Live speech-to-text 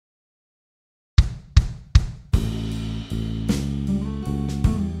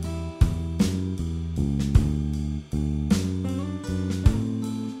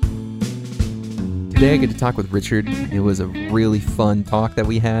Today I get to talk with Richard. It was a really fun talk that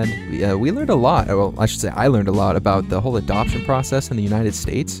we had. We learned a lot. Well, I should say I learned a lot about the whole adoption process in the United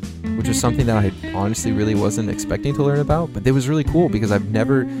States, which was something that I honestly really wasn't expecting to learn about. But it was really cool because I've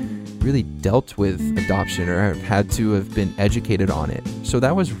never really dealt with adoption or had to have been educated on it. So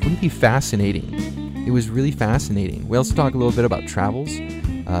that was really fascinating. It was really fascinating. We also talk a little bit about travels.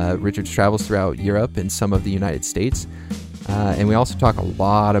 Richard travels throughout Europe and some of the United States. And we also talk a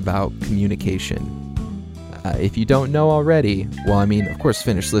lot about communication. If you don't know already, well, I mean, of course,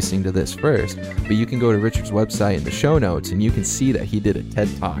 finish listening to this first, but you can go to Richard's website in the show notes and you can see that he did a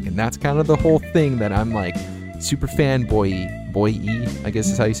TED Talk. And that's kind of the whole thing that I'm like super boy-y, I guess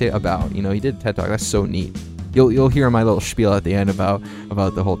is how you say it, about. You know, he did a TED Talk. That's so neat. You'll hear my little spiel at the end about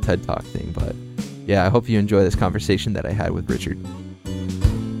the whole TED Talk thing. But yeah, I hope you enjoy this conversation that I had with Richard.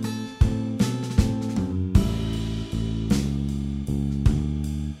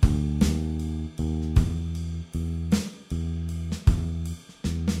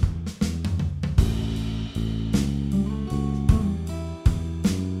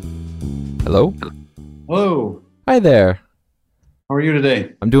 Hello? Hello. Hi there. How are you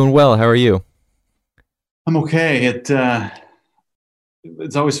today? I'm doing well. How are you? I'm okay. It's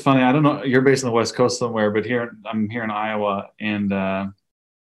always funny. I don't know. You're based on the West Coast somewhere, but I'm here in Iowa, and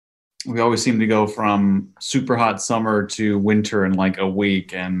we always seem to go from super hot summer to winter in like a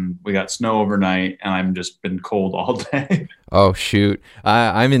week, and we got snow overnight, and I've just been cold all day. Oh, shoot.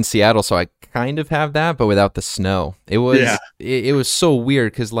 I'm in Seattle, so I kind of have that, but without the snow. It was so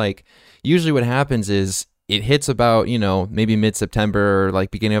weird because, like, usually what happens is it hits about, maybe mid-September or like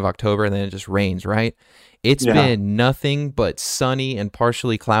beginning of October, and then it just rains, right? It's been nothing but sunny and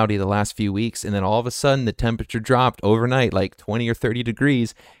partially cloudy the last few weeks, and then all of a sudden the temperature dropped overnight like 20 or 30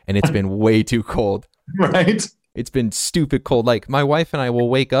 degrees, and it's been way too cold. Right? It's been stupid cold. Like, my wife and I will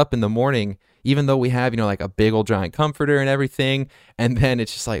wake up in the morning, even though we have, like a big old giant comforter and everything, and then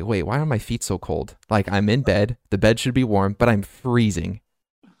it's just like, wait, why are my feet so cold? Like, I'm in bed, the bed should be warm, but I'm freezing.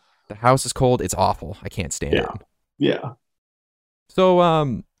 The house is cold. It's awful. I can't stand it. Yeah. So,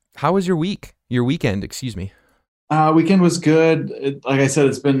 how was your week? Your weekend, excuse me. Weekend was good. Like I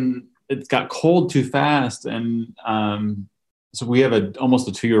said, it got cold too fast, and so we have almost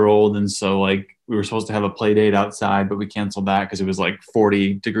a 2-year-old, and so like we were supposed to have a play date outside, but we canceled that because it was like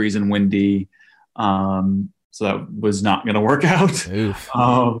 40 degrees and windy. So that was not going to work out.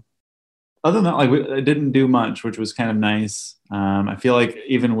 Other than that, like I didn't do much, which was kind of nice. I feel like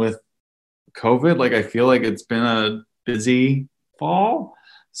even with COVID, like I feel like it's been a busy fall.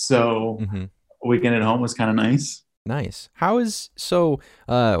 So a weekend at home was kind of nice. Nice.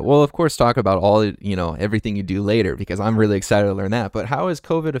 Well, of course, talk about all, everything you do later, because I'm really excited to learn that. But how has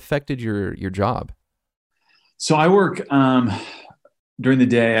COVID affected your job? So I work, during the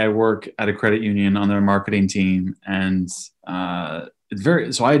day, I work at a credit union on their marketing team. And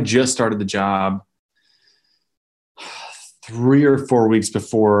so I had just started the job 3 or 4 weeks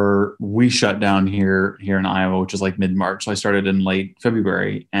before we shut down here in Iowa, which is like mid-March. So I started in late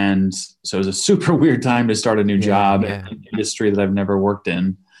February. And so it was a super weird time to start a new job in an industry that I've never worked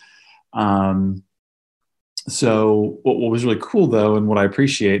in. So what was really cool though, and what I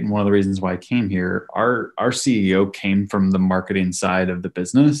appreciate, and one of the reasons why I came here, our CEO came from the marketing side of the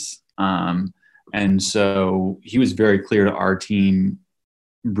business. And so he was very clear to our team,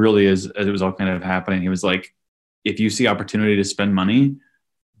 really, as it was all kind of happening. He was like, if you see opportunity to spend money,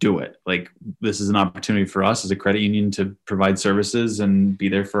 do it. Like, this is an opportunity for us as a credit union to provide services and be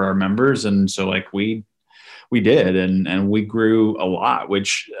there for our members. And so like we did, and we grew a lot,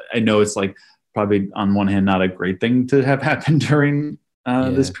 which I know it's like probably on one hand, not a great thing to have happened during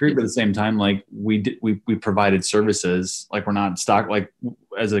this period, but at the same time, like we provided services. Like, we're not stock, like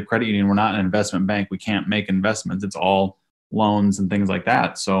as a credit union, we're not an investment bank. We can't make investments. It's all loans and things like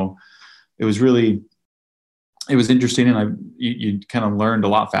that. So it was interesting, and you kind of learned a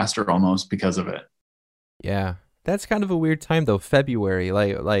lot faster almost because of it. Yeah, that's kind of a weird time though. February,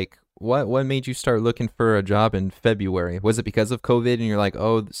 like what made you start looking for a job in February? Was it because of COVID and you're like,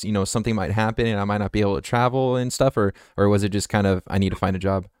 oh, something might happen and I might not be able to travel and stuff, or was it just kind of, I need to find a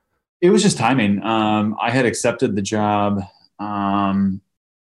job? It was just timing. I had accepted the job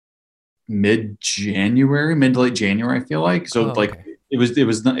mid to late January, I feel like. So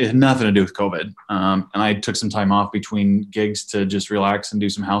it had nothing to do with COVID. And I took some time off between gigs to just relax and do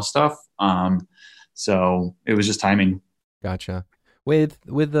some house stuff. So it was just timing. Gotcha. With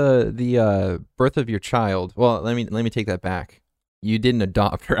the birth of your child, well, let me take that back. You didn't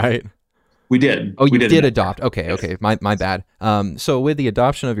adopt, right? We did. Oh, you did did adopt. Okay, okay. My bad. So with the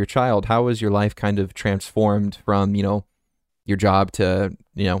adoption of your child, how was your life kind of transformed from, your job to,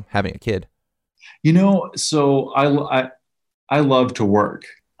 having a kid? So I love to work.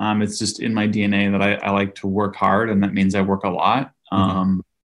 It's just in my DNA that I like to work hard, and that means I work a lot. Hmm.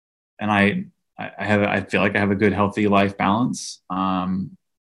 And I feel like I have a good, healthy life balance.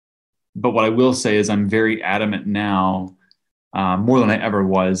 But what I will say is I'm very adamant now, more than I ever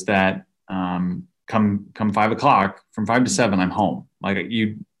was, that come 5 o'clock, from 5 to 7, I'm home.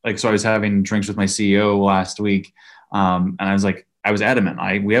 So I was having drinks with my CEO last week, and I was like, I was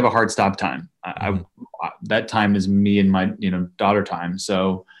adamant. We have a hard stop time. Hmm. That time is me and my daughter time.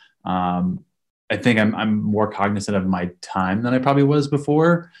 So I think I'm more cognizant of my time than I probably was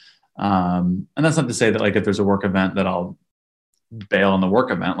before. And that's not to say that like if there's a work event that I'll bail on the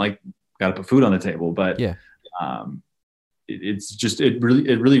work event. Like, got to put food on the table, but Yeah. um, it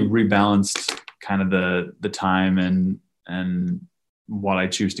really rebalanced kind of the time and what I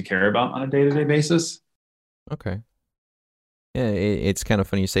choose to care about on a day to day basis. Okay. Yeah, it's kind of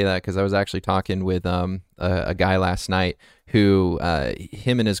funny you say that because I was actually talking with a guy last night who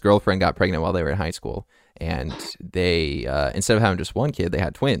him and his girlfriend got pregnant while they were in high school, and they instead of having just one kid, they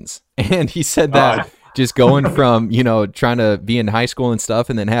had twins. And he said that God. just going from trying to be in high school and stuff,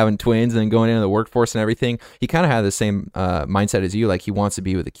 and then having twins, and then going into the workforce and everything, he kind of had the same mindset as you. Like he wants to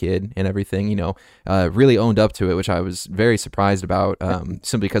be with a kid and everything. Really owned up to it, which I was very surprised about.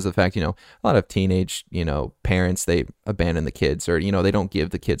 Simply because of the fact a lot of teenage parents, they abandon the kids, or they don't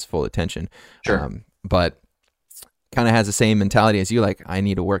give the kids full attention. Sure. But kind of has the same mentality as you. Like, I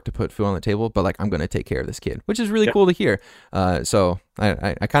need to work to put food on the table, but like I'm going to take care of this kid, which is really Yeah. cool to hear. So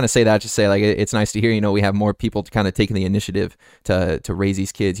I kind of say that to say like it's nice to hear we have more people to kind of taking the initiative to raise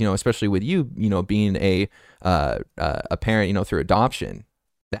these kids, especially with you being a parent through adoption.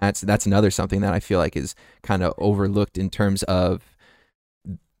 That's another something that I feel like is kind of overlooked in terms of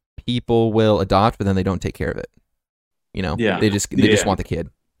people will adopt, but then they don't take care of it. Yeah. They just want the kid.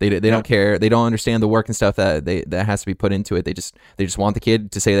 They Yeah. don't care. They don't understand the work and stuff that has to be put into it. They just want the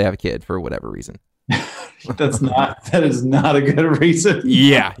kid to say they have a kid for whatever reason. That is not a good reason.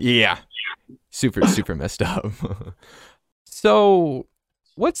 Yeah. Super, super messed up. So,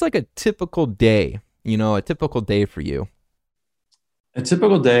 what's like a typical day? A typical day for you. A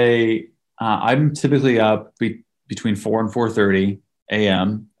typical day, I'm typically up between 4 and 4:30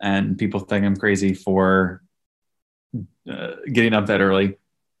 a.m. and people think I'm crazy for getting up that early.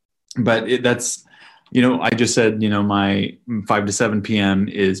 But that's, I just said, my 5 to 7 p.m.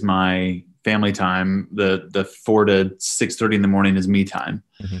 is my family time. The 4 to 6:30 in the morning is me time.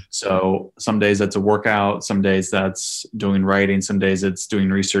 Hmm. So some days that's a workout. Some days that's doing writing. Some days it's doing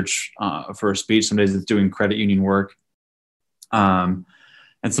research for a speech. Some days it's doing credit union work. And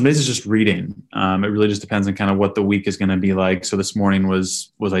some days it's just reading. It really just depends on kind of what the week is going to be like. So this morning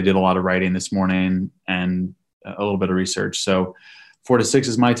was I did a lot of writing this morning and a little bit of research. So 4 to 6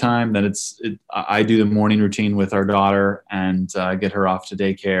 is my time. Then I do the morning routine with our daughter and get her off to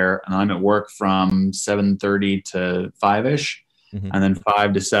daycare. And I'm at work from 7:30 to 5ish. Hmm. And then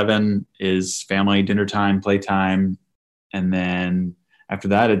 5 to 7 is family dinner time, playtime. And then after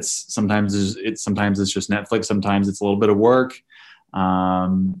that, sometimes it's just Netflix. Sometimes it's a little bit of work.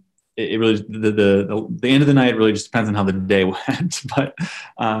 It really the end of the night really just depends on how the day went. But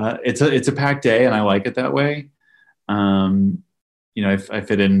it's a packed day, and I like it that way. I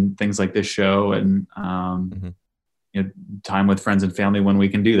fit in things like this show and Hmm. time with friends and family when we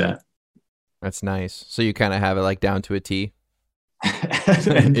can do that. That's nice. So you kind of have it like down to a T,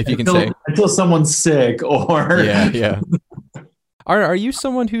 And if you can say. until someone's sick or Yeah. Are you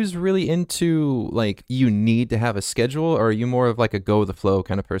someone who's really into like you need to have a schedule, or are you more of like a go with the flow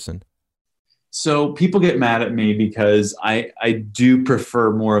kind of person? So people get mad at me because I do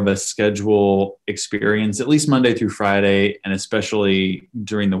prefer more of a schedule experience, at least Monday through Friday, and especially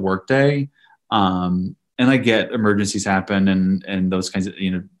during the workday. And I get emergencies happen and those kinds of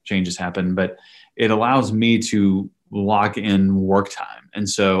changes happen, but it allows me to lock in work time. And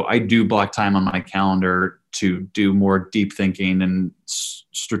so I do block time on my calendar to do more deep thinking and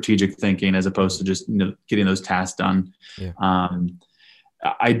strategic thinking as opposed to just getting those tasks done. Yeah.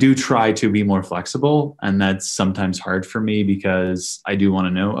 I do try to be more flexible, and that's sometimes hard for me because I do want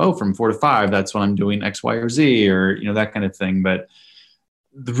to know, from 4 to 5, that's when I'm doing X, Y, or Z, or that kind of thing. But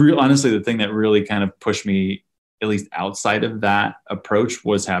honestly, the thing that really kind of pushed me, at least outside of that approach,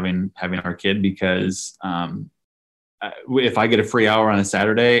 was having our kid, because if I get a free hour on a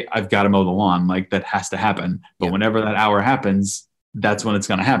Saturday, I've got to mow the lawn. Like, that has to happen. But Yeah. whenever that hour happens, that's when it's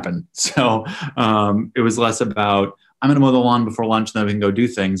going to happen. So it was less about, I'm going to mow the lawn before lunch, and then we can go do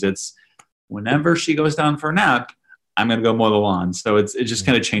things. It's whenever she goes down for a nap, I'm going to go mow the lawn. So it just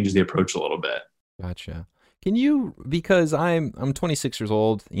kind of changes the approach a little bit. Gotcha. Can you, because I'm 26 years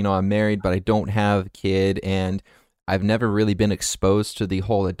old, I'm married, but I don't have a kid, and I've never really been exposed to the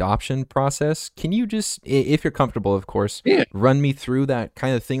whole adoption process. Can you just, if you're comfortable, of course, Yeah. run me through that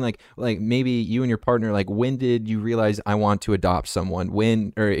kind of thing? Like maybe you and your partner, like when did you realize I want to adopt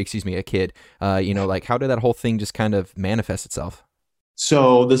someone? Or excuse me, a kid? Like how did that whole thing just kind of manifest itself?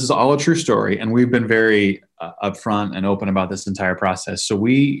 So this is all a true story, and we've been very upfront and open about this entire process. So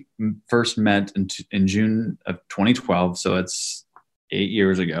we first met in June of 2012. So it's 8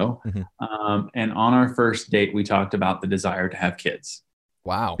 years ago. Hmm. And on our first date, we talked about the desire to have kids.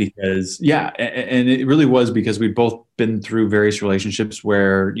 Wow. Because and it really was because we've both been through various relationships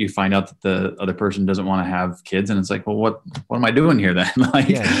where you find out that the other person doesn't want to have kids, and it's like, well, what am I doing here then?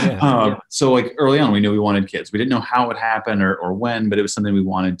 So like early on we knew we wanted kids. We didn't know how it would happen or when, but it was something we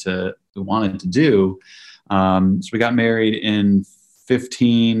wanted to do. So we got married in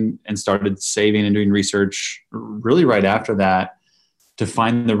 15 and started saving and doing research really right after that to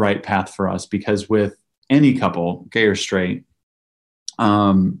find the right path for us, because with any couple, gay or straight,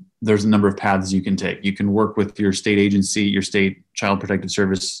 there's a number of paths you can take. You can work with your state agency, your state child protective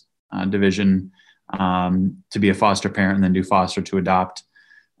service division, to be a foster parent and then do foster to adopt.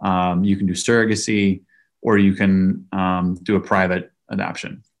 You can do surrogacy, or you can do a private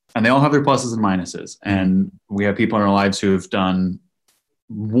adoption. And they all have their pluses and minuses. And we have people in our lives who have done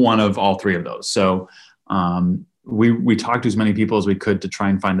one of all three of those. So we talked to as many people as we could to try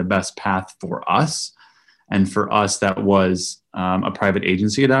and find the best path for us. And for us, that was a private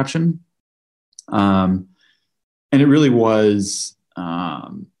agency adoption. And it really was,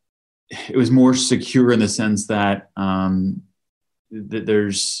 it was more secure in the sense that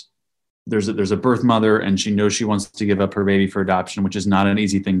there's a birth mother, and she knows she wants to give up her baby for adoption, which is not an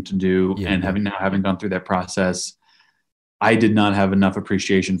easy thing to do. Yeah. And having gone through that process, I did not have enough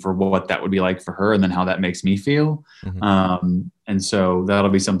appreciation for what that would be like for her, and then how that makes me feel. Mm-hmm. And so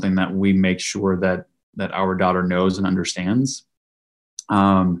that'll be something that we make sure that our daughter knows and understands.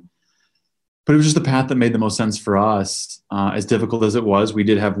 But it was just the path that made the most sense for us. As difficult as it was, we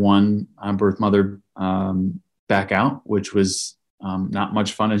did have one birth mother back out, which was not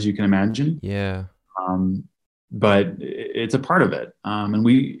much fun, as you can imagine. Yeah. But it's a part of it. And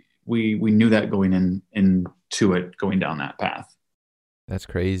we knew that going into it, going down that path. That's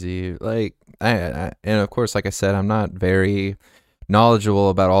crazy. Like, and of course, like I said, I'm not very knowledgeable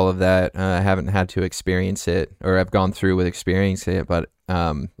about all of that. I haven't had to experience it, or I've gone through with experiencing it, but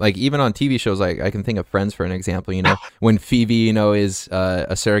like even on TV shows, like I can think of Friends for an example, when Phoebe, is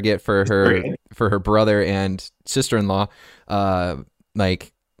a surrogate for her brother and sister-in-law,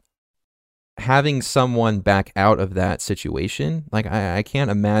 like having someone back out of that situation, like I can't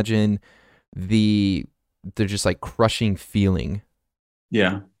imagine the just like crushing feeling.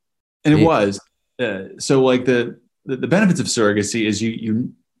 Yeah. And it was, so like the benefits of surrogacy is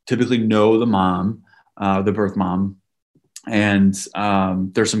you typically know the mom, the birth mom, and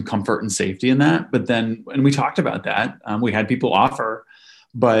there's some comfort and safety in that. But then, and we talked about that, we had people offer,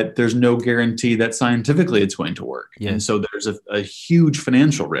 but there's no guarantee that scientifically it's going to work. Yeah. And so there's a huge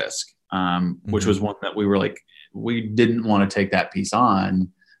financial risk, which was one that we were like, we didn't want to take that piece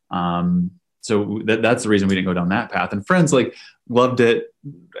on. So that's the reason we didn't go down that path. And Friends like loved it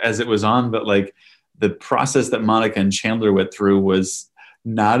as it was on, but like the process that Monica and Chandler went through was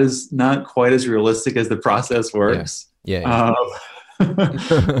not quite as realistic as the process works. Yeah.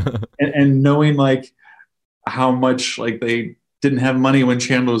 And knowing like how much like they didn't have money when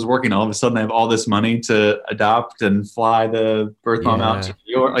Chandler was working, all of a sudden they have all this money to adopt and fly the birth mom out to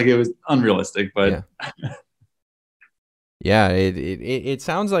New York. Like it was unrealistic, but yeah, it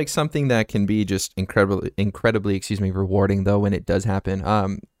sounds like something that can be just incredibly, rewarding though when it does happen.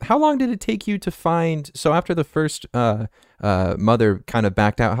 How long did it take you to find? So after the first mother kind of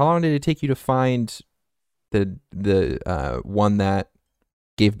backed out, how long did it take you to find the one that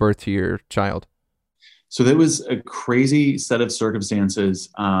gave birth to your child? So that was a crazy set of circumstances.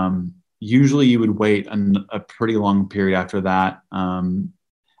 Usually you would wait a pretty long period after that. And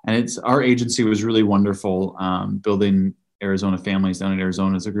our agency was really wonderful, building Arizona Families down in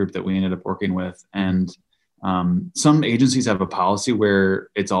Arizona is a group that we ended up working with. And some agencies have a policy where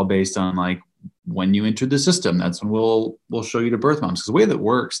it's all based on like when you entered the system, that's when we'll show you to birth moms. Because the way that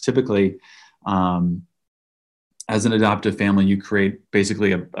works typically, as an adoptive family, you create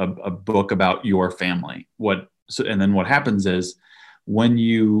basically a book about your family. And then what happens is when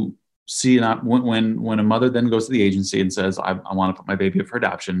you see when a mother then goes to the agency and says, I want to put my baby up for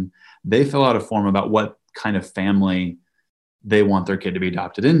adoption, they fill out a form about what kind of family they want their kid to be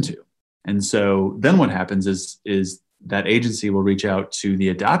adopted into. And so then what happens is that agency will reach out to the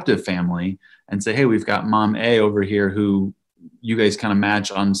adoptive family and say, hey, we've got mom A over here who you guys kind of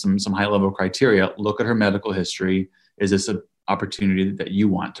match on some high level criteria. Look at her medical history. Is this an opportunity that you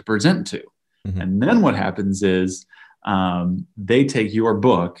want to present to? Mm-hmm. And then what happens is they take your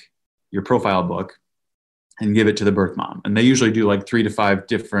book, your profile book, and give it to the birth mom. And they usually do like 3 to 5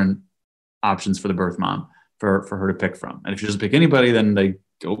 different options for the birth mom for her to pick from. And if she doesn't pick anybody, then they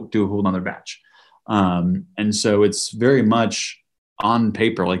go do a whole nother batch. And so it's very much on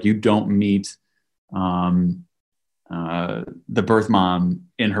paper, like you don't meet the birth mom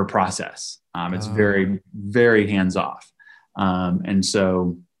in her process. It's very, very hands off. And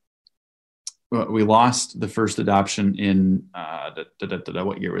so we lost the first adoption in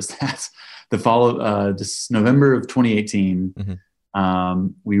what year was that? The fall of this November of 2018. Mm-hmm.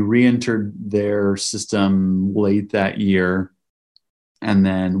 We re-entered their system late that year, and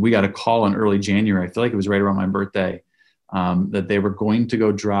then we got a call in early January. I feel like it was right around my birthday, that they were going to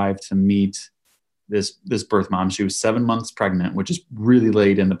go drive to meet this birth mom. She was 7 months pregnant, which is really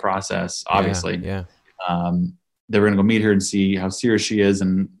late in the process, obviously. Yeah. They were going to go meet her and see how serious she is.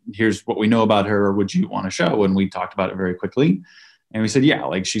 And here's what we know about her. Would you want to show? And we talked about it very quickly. And we said, yeah,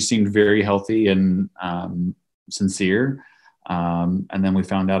 like she seemed very healthy and sincere. And then we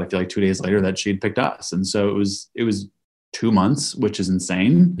found out, I feel like 2 days later, that she'd picked us. And so it was 2 months, which is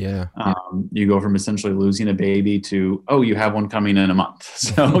insane. Yeah. You go from essentially losing a baby to, oh, you have one coming in a month.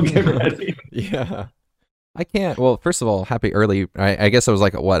 So get ready. Yeah. I can't. Well, first of all, happy early. I guess it was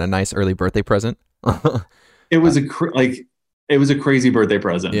like a nice early birthday present. It was it was a crazy birthday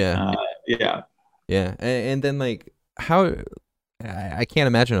present. Yeah. Yeah. And then like how, I can't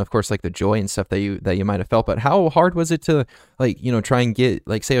imagine, of course, like the joy and stuff that you might have felt, but how hard was it to like, try and get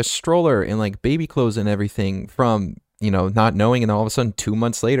like, say, a stroller and like baby clothes and everything from, not knowing, and then all of a sudden 2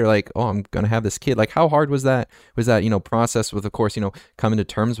 months later, like, oh, I'm going to have this kid. Like, how hard was that process with, of course, coming to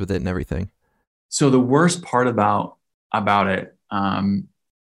terms with it and everything? So the worst part about it,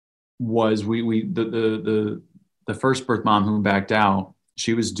 was the first birth mom who backed out,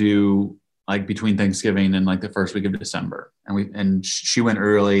 she was due like between Thanksgiving and like the first week of December. And she went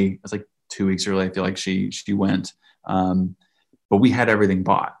early. It was like 2 weeks early. I feel like she went, but we had everything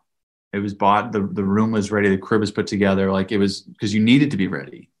bought. It was bought. The room was ready. The crib was put together. Like it was, because you needed to be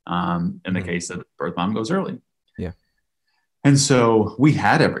ready in the case that birth mom goes early. Yeah. And so we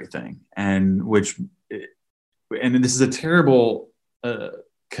had everything, and this is a terrible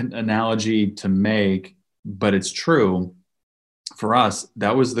analogy to make, but it's true. For us,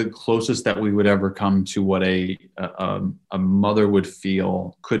 that was the closest that we would ever come to what a mother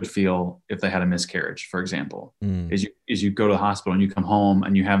could feel if they had a miscarriage, for example. Is you go to the hospital and you come home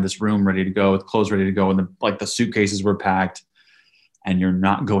and you have this room ready to go with clothes ready to go, and the suitcases were packed and you're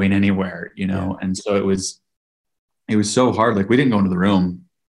not going anywhere, Yeah. And so it was so hard. Like we didn't go into the room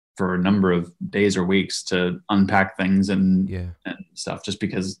for a number of days or weeks to unpack things and stuff, just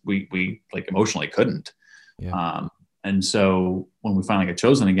because we like emotionally couldn't. Yeah. And so when we finally got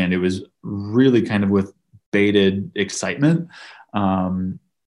chosen again, it was really kind of with bated excitement. And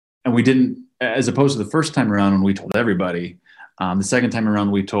we didn't, as opposed to the first time around when we told everybody, the second time around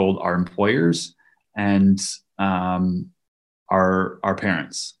we told our employers and our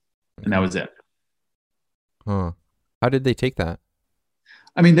parents, and that was it. Huh. How did they take that?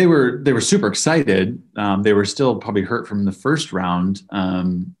 I mean, they were super excited. They were still probably hurt from the first round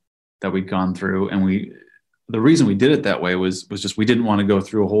that we'd gone through, and the reason we did it that way was just we didn't want to go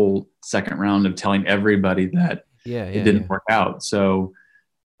through a whole second round of telling everybody that it didn't work out. So,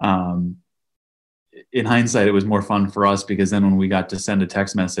 in hindsight, it was more fun for us, because then when we got to send a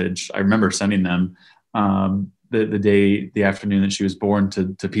text message, I remember sending them the afternoon that she was born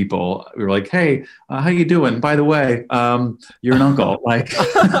to people. We were like, "Hey, how you doing? By the way, you're an uncle." Like,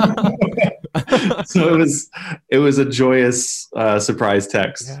 so it was a joyous surprise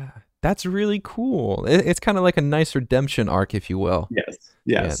text. Yeah. That's really cool. It's kind of like a nice redemption arc, if you will. Yes.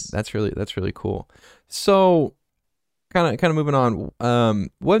 Yeah, that's really cool. So, kind of moving on.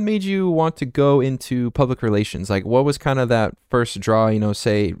 What made you want to go into public relations? Like, what was kind of that first draw?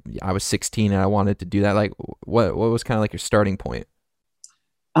 Say I was 16 and I wanted to do that. Like, what was kind of like your starting point?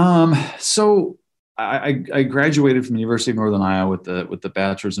 So I graduated from the University of Northern Iowa with the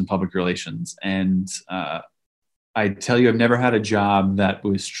bachelor's in public relations, and I tell you, I've never had a job that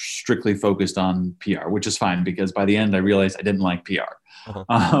was strictly focused on PR, which is fine, because by the end I realized I didn't like PR,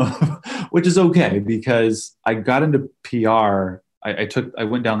 which is okay, because I got into PR. I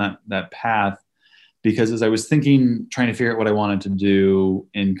went down that path because as I was trying to figure out what I wanted to do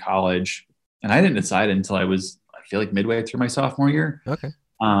in college, and I didn't decide until I feel like midway through my sophomore year. Okay.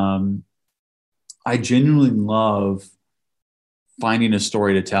 I genuinely love finding a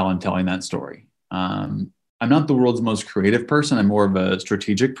story to tell and telling that story. I'm not the world's most creative person. I'm more of a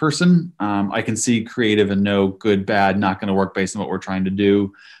strategic person. I can see creative and know good, bad, not going to work based on what we're trying to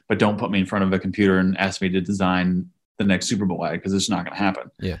do, but don't put me in front of a computer and ask me to design the next Super Bowl ad because it's not going to happen.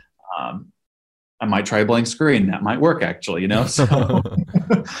 Yeah. I might try a blank screen. That might work actually, So,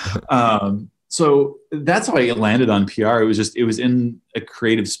 so that's how I landed on PR. It was in a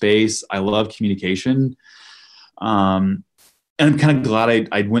creative space. I love communication. And I'm kind of glad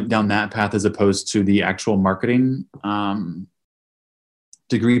I went down that path as opposed to the actual marketing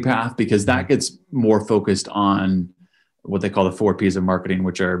degree path, because that gets more focused on what they call the 4 P's of marketing,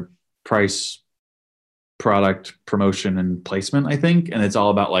 which are price, product, promotion, and placement, I think. And it's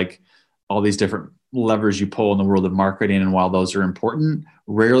all about like all these different levers you pull in the world of marketing. And while those are important,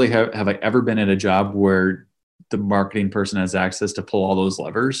 rarely have I ever been in a job where the marketing person has access to pull all those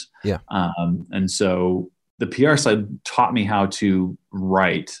levers. Yeah. And so the PR side taught me how to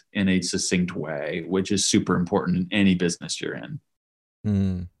write in a succinct way, which is super important in any business you're in.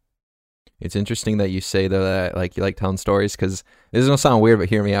 It's interesting that you say though that like you like telling stories, because this is gonna sound weird, but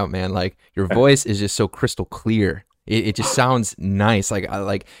hear me out, man. Like your voice is just so crystal clear. It just sounds nice.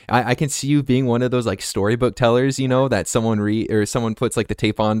 I can see you being one of those like storybook tellers, that someone puts like the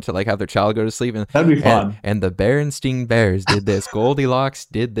tape on to like have their child go to sleep, and that'd be fun. And the Berenstein Bears did this, Goldilocks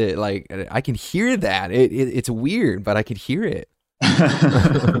did that. Like I can hear that. It's weird, but I could hear it.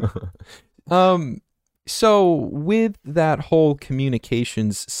 So with that whole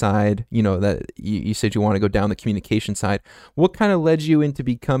communications side, that you said you want to go down the communication side, what kind of led you into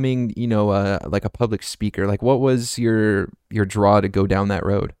becoming, like a public speaker? Like what was your draw to go down that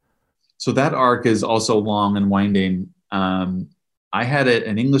road? So that arc is also long and winding. I had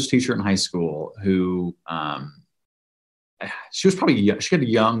an English teacher in high school who, she had a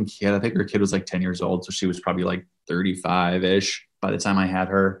young kid. I think her kid was like 10 years old. So she was probably like 35-ish by the time I had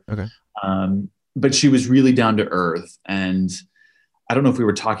her. Okay. But she was really down to earth. And I don't know if we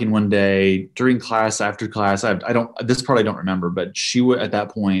were talking one day during class, after class. This part I don't remember, but she at that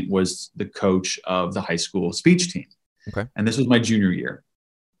point was the coach of the high school speech team. Okay. And this was my junior year.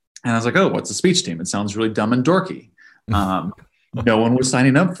 And I was like, oh, what's a speech team? It sounds really dumb and dorky. No one was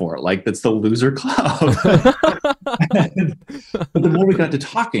signing up for it. Like that's the loser club. But the more we got to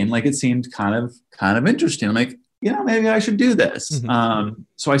talking, like it seemed kind of interesting. I'm like, maybe I should do this. Mm-hmm.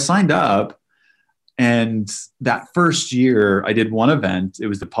 So I signed up. And that first year I did one event. It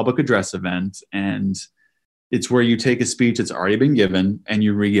was the public address event. And it's where you take a speech that's already been given and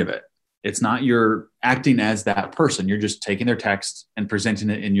you re-give it. It's not you're acting as that person. You're just taking their text and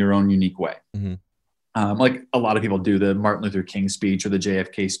presenting it in your own unique way. Mm-hmm. Like a lot of people do the Martin Luther King speech or the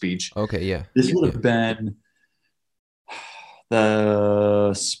JFK speech. Okay, yeah. This would have been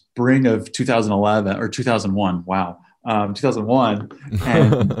the spring of 2011 or 2001. Wow. 2001.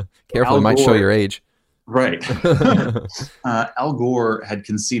 And careful, it might show your age. Right. Al Gore had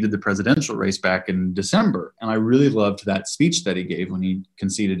conceded the presidential race back in December. And I really loved that speech that he gave when he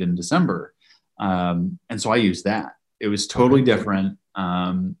conceded in December. And so I used that. It was totally different.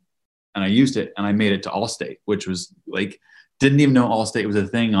 And I used it and I made it to Allstate, which was like, didn't even know Allstate was a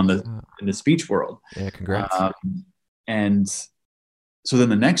thing in the speech world. Yeah, congrats. And so then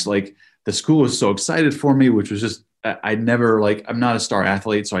the next, the school was so excited for me, which was just, I'm not a star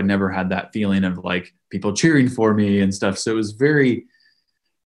athlete, so I never had that feeling of like people cheering for me and stuff. So it was very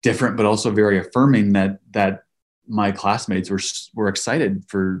different, but also very affirming that my classmates were excited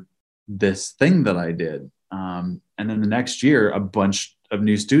for this thing that I did. And then the next year, a bunch of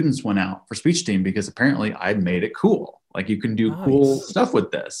new students went out for speech team because apparently I'd made it cool. Like you can do cool stuff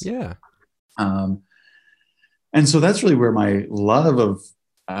with this. Yeah. And so that's really where my love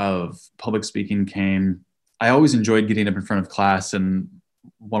of public speaking came. I always enjoyed getting up in front of class, and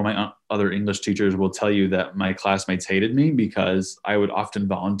one of my other English teachers will tell you that my classmates hated me because I would often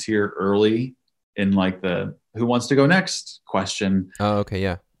volunteer early in like the who wants to go next question. Oh, okay.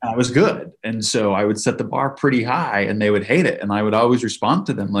 Yeah. I was good. And so I would set the bar pretty high and they would hate it. And I would always respond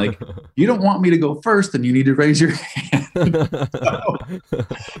to them like, you don't want me to go first, then you need to raise your hand.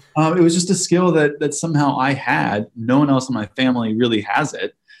 It was just a skill that somehow I had. No one else in my family really has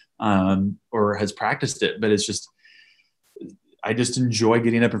it. Or has practiced it, but I just enjoy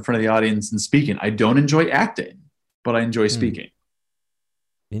getting up in front of the audience and speaking. I don't enjoy acting, but I enjoy speaking.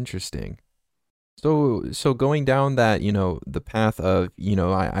 Interesting. So going down that, the path of,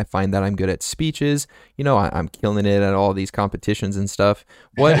 I find that I'm good at speeches, I'm killing it at all these competitions and stuff.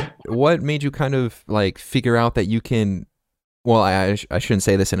 What made you kind of like figure out that you can, well, I shouldn't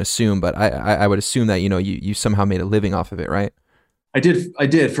say this and assume, but I would assume that, you somehow made a living off of it, right? I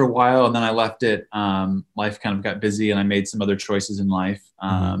did for a while, and then I left it. Life kind of got busy, and I made some other choices in life.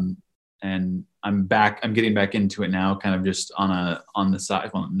 Hmm. And I'm back. I'm getting back into it now, kind of just on the side.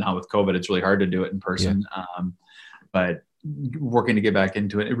 Well, now with COVID, it's really hard to do it in Yeah. person. But working to get back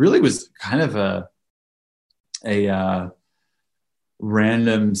into it, it really was kind of a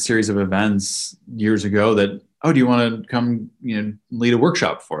random series of events years ago that, oh, do you want to come, lead a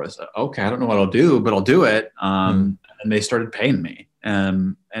workshop for us? Okay, I don't know what I'll do, but I'll do it. Hmm. And they started paying me,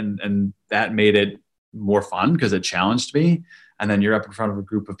 and that made it more fun because it challenged me. And then you're up in front of a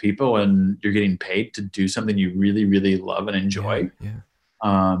group of people and you're getting paid to do something you really, really love and Yeah. enjoy. Yeah.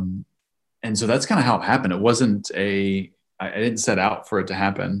 Um, and so that's kind of how it happened. It wasn't I didn't set out for it to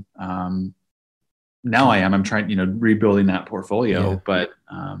happen. Now I'm trying, rebuilding that Yeah. portfolio, but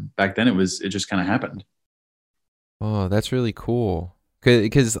back then it just kind of happened. Oh, that's really cool.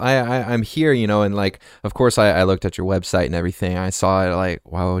 Because I'm here, and like, of course, I looked at your website and everything. I saw it like,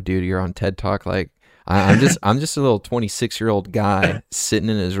 wow, dude, you're on TED Talk. Like, I'm just a little 26-year-old guy sitting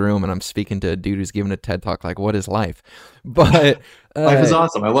in his room, and I'm speaking to a dude who's giving a TED Talk. Like, what is life? But Life is uh,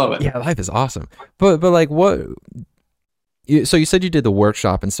 awesome. I love it. yeah, life is awesome. But like, what? So you said you did the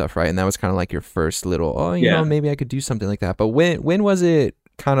workshop and stuff, right? And that was kind of like your first little, oh, Yeah. maybe I could do something like that. But when was it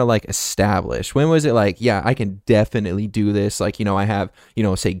kind of like established? When was it like, yeah, I can definitely do this? Like, I have,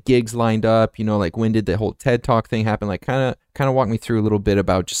 say gigs lined up, like when did the whole TED Talk thing happen? Like kind of walk me through a little bit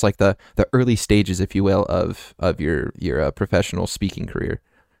about just like the early stages, if you will, of your professional speaking career.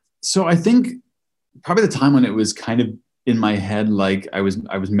 So I think probably the time when it was kind of in my head, like I was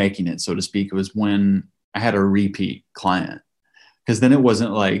making it, so to speak, it was when I had a repeat client. Because then it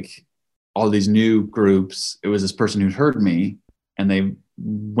wasn't like all these new groups. It was this person who'd heard me, and they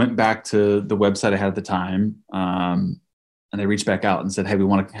went back to the website I had at the time, and they reached back out and said, "Hey, we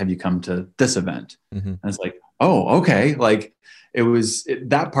want to have you come to this event." Hmm. And it's like, "Oh, okay." Like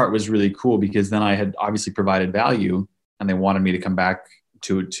that part was really cool because then I had obviously provided value, and they wanted me to come back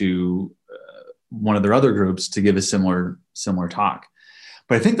to one of their other groups to give a similar talk.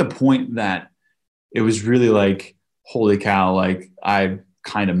 But I think the point that it was really like, holy cow, like I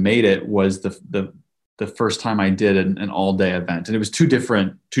kind of made it was the first time I did an all day event. And it was two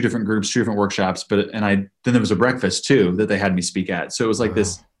different groups, two different workshops, then there was a breakfast too that they had me speak at. So it was like Wow.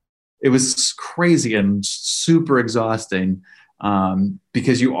 this, it was crazy and super exhausting.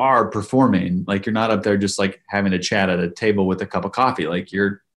 Because you are performing, like you're not up there just like having a chat at a table with a cup of coffee. Like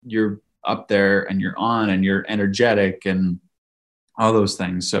you're up there and you're on and you're energetic and all those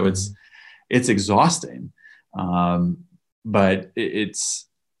things. So Hmm. it's exhausting. But it's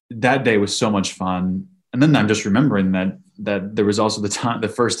that day was so much fun. And then I'm just remembering that there was also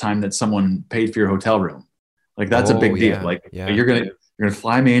the first time that someone paid for your hotel room. Like that's a Oh big deal. yeah, Like yeah. you're gonna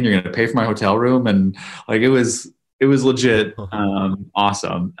fly me in, you're gonna pay for my hotel room, and like it was legit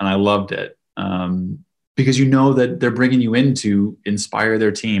awesome, and I loved it. Because you know that they're bringing you in to inspire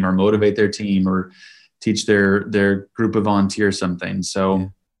their team or motivate their team or teach their group of volunteers something. Yeah.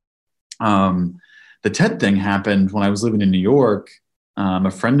 So um, the TED thing happened when I was living in New York.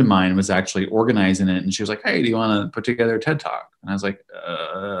 A friend of mine was actually organizing it, and she was like, "Hey, do you want to put together a TED Talk?" And I was like,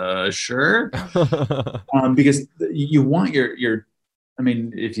 "Sure," because you want your. I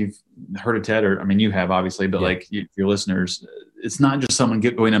mean, if you've heard of TED, or I mean, you have obviously, but Yeah. like your listeners, it's not just someone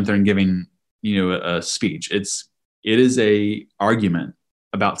going up there and giving a speech. It is a argument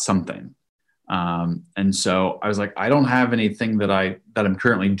about something. And so I was like, I don't have anything that I'm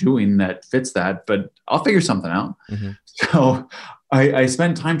currently doing that fits that, but I'll figure something out. Hmm. So I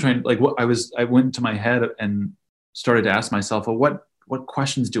spent time trying, like I went to my head and started to ask myself, well, what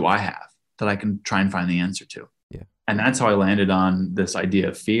questions do I have that I can try and find the answer to? Yeah. And that's how I landed on this idea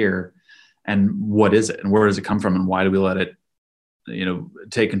of fear and what is it and where does it come from and why do we let it,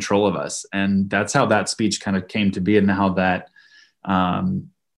 take control of us? And that's how that speech kind of came to be, and how um,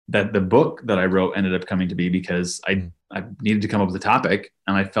 that the book that I wrote ended up coming to be because Mm. I needed to come up with a topic,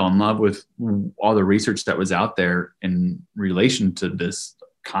 and I fell in love with all the research that was out there in relation to this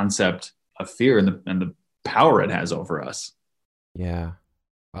concept of fear and the power it has over us. Yeah.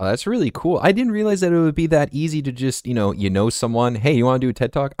 Oh, that's really cool. I didn't realize that it would be that easy to just, someone, hey, you want to do a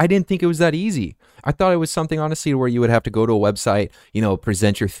TED Talk? I didn't think it was that easy. I thought it was something, honestly, where you would have to go to a website,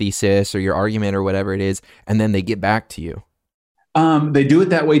 present your thesis or your argument or whatever it is, and then they get back to you. They do it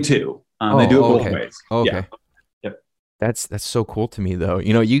that way too. They do it Oh, both okay. ways. Yeah. Okay. Yep. That's so cool to me, though.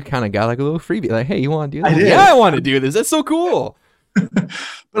 You kind of got like a little freebie, like, hey, you want to do I this? did. Yeah, I want to do this. That's so cool. But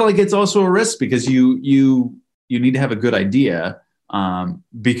like it's also a risk because you need to have a good idea,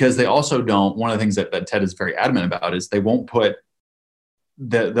 because they also don't. One of the things that TED is very adamant about is they won't put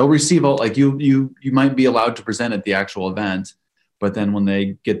they'll receive all, like you might be allowed to present at the actual event, but then when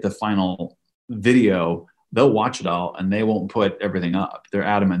they get the final video, they'll watch it all and they won't put everything up. They're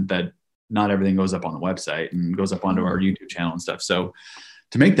adamant that not everything goes up on the website and goes up onto our YouTube channel and stuff. So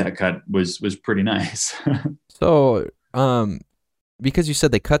to make that cut was pretty nice. So, because you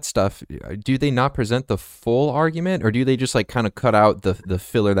said they cut stuff, do they not present the full argument, or do they just like kind of cut out the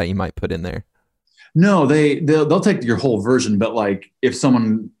filler that you might put in there? No, they'll take your whole version, but like if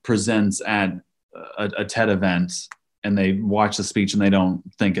someone presents at a TED event and they watch the speech and they don't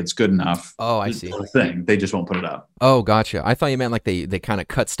think it's good enough, oh, I see. They just won't put it up. Oh, gotcha. I thought you meant like they kind of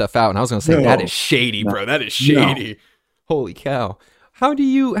cut stuff out, and I was gonna say that is shady, bro. That is shady. Holy cow. How do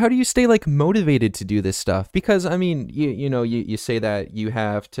you stay like motivated to do this stuff? Because I mean, you say that you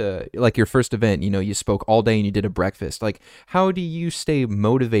have to, like your first event, you spoke all day and you did a breakfast. Like, how do you stay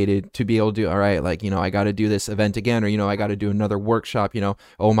motivated to be able to do, all right, like, I got to do this event again, or, I got to do another workshop,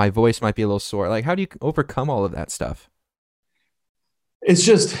 oh, my voice might be a little sore. Like, how do you overcome all of that stuff? It's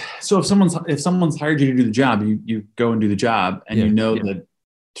just, so if someone's hired you to do the job, you go and do the job, and that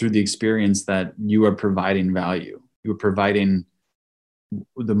through the experience that you are providing value, you are providing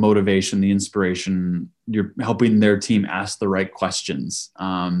the motivation, the inspiration, you're helping their team ask the right questions.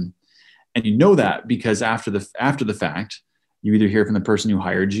 And that because after the fact, you either hear from the person who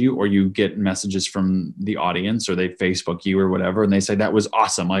hired you, or you get messages from the audience, or they Facebook you or whatever. And they say, that was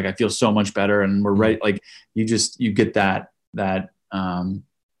awesome. Like, I feel so much better. And we're right. Like you get that I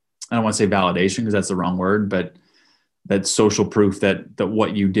don't want to say validation, because that's the wrong word, but that social proof that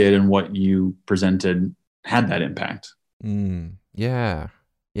what you did and what you presented had that impact. Yeah.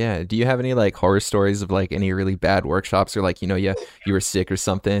 Yeah. Do you have any like horror stories of like any really bad workshops, or like, you were sick or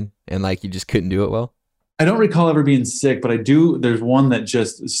something and like you just couldn't do it well? I don't recall ever being sick, but I do. There's one that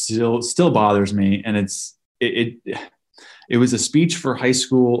just still bothers me. And it was a speech for high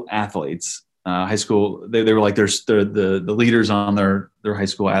school athletes. High school, they were like, the leaders on their high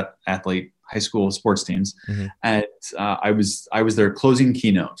school high school sports teams. Mm-hmm. And I was their closing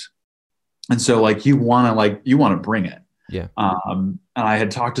keynote. And so like, you want to bring it. Yeah. And I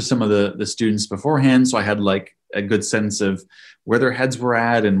had talked to some of the students beforehand, so I had like a good sense of where their heads were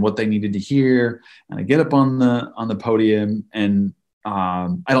at and what they needed to hear. And I get up on the podium, and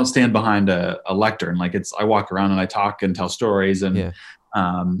I don't stand behind a lectern. Like I walk around and I talk and tell stories. And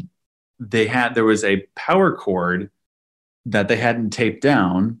there was a power cord that they hadn't taped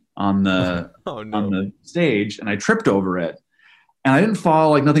down on the on the stage, and I tripped over it. And I didn't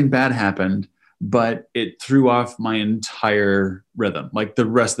fall, like nothing bad happened, but it threw off my entire rhythm. Like the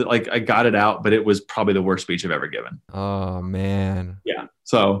rest of it, like I got it out, but it was probably the worst speech I've ever given. Oh man. Yeah.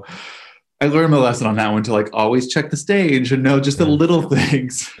 So I learned my lesson on that one, to like always check the stage and know just the little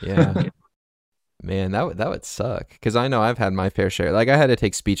things. Yeah. Man, that would suck. Because I know I've had my fair share. Like I had to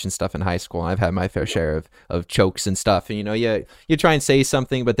take speech and stuff in high school. I've had my fair share of chokes and stuff. And you try and say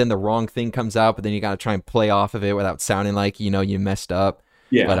something, but then the wrong thing comes out, but then you got to try and play off of it without sounding like, you messed up.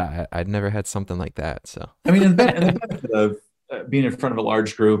 Yeah. But I'd never had something like that. So, I mean, and the benefit of being in front of a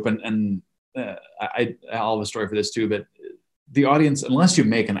large group, and I'll have a story for this too, but the audience, unless you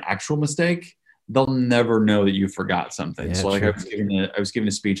make an actual mistake, they'll never know that you forgot something. Yeah, so like I was giving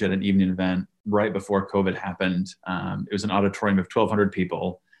a speech at an evening event right before COVID happened. It was an auditorium of 1,200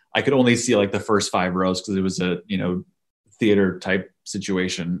 people. I could only see like the first 5 rows because it was a, theater type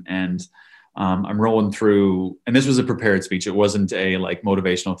situation. And I'm rolling through, and this was a prepared speech. It wasn't a like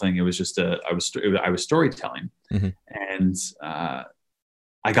motivational thing. It was just I was storytelling. Mm-hmm. And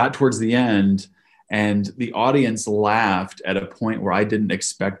I got towards the end, and the audience laughed at a point where I didn't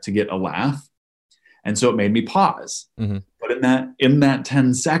expect to get a laugh. And so it made me pause. Mm-hmm. But in that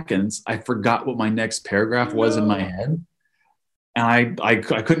 10 seconds, I forgot what my next paragraph was in my head. And I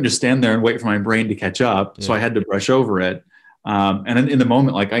couldn't just stand there and wait for my brain to catch up. Yeah. So I had to brush over it. And in the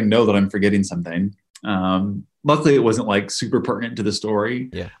moment, like I know that I'm forgetting something. Luckily, it wasn't like super pertinent to the story,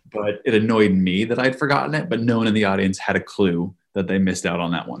 but it annoyed me that I'd forgotten it. But no one in the audience had a clue that they missed out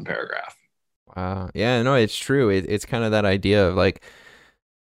on that one paragraph. Wow. Yeah, no, it's true. It's kind of that idea of like,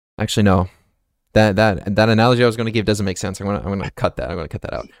 actually, no. That analogy I was going to give doesn't make sense. I'm going to cut that. I'm going to cut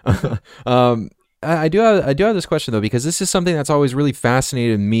that out. I do have this question though, because this is something that's always really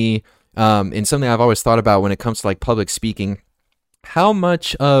fascinated me, and something I've always thought about when it comes to like public speaking. How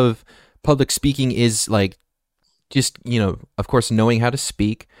much of public speaking is like just, of course, knowing how to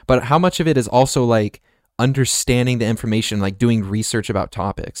speak, but how much of it is also like understanding the information, like doing research about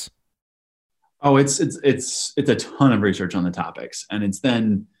topics? Oh, it's a ton of research on the topics, and it's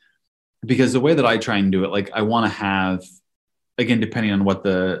then. Because the way that I try and do it, like I want to have, again, depending on what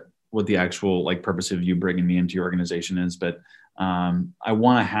the actual like purpose of you bringing me into your organization is, but I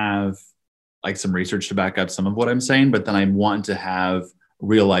want to have like some research to back up some of what I'm saying, but then I want to have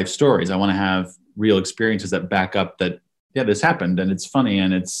real life stories. I want to have real experiences that back up that, yeah, this happened and it's funny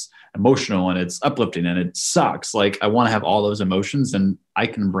and it's emotional and it's uplifting and it sucks. Like I want to have all those emotions, and I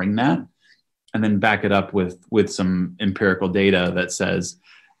can bring that and then back it up with some empirical data that says,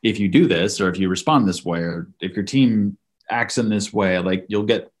 if you do this, or if you respond this way, or if your team acts in this way, like you'll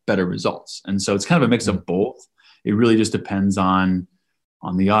get better results. And so it's kind of a mix of both. It really just depends on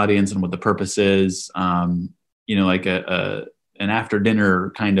the audience and what the purpose is. Like an after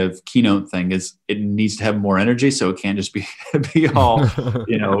dinner kind of keynote thing is, it needs to have more energy. So it can't just be all,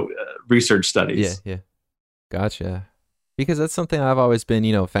 research studies. Yeah. Gotcha. Because that's something I've always been,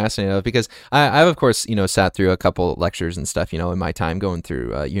 fascinated with, because I've of course, sat through a couple lectures and stuff, in my time going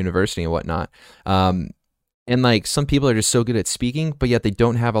through university and whatnot. And like some people are just so good at speaking, but yet they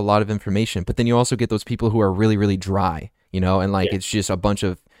don't have a lot of information. But then you also get those people who are really, really dry, and like it's just a bunch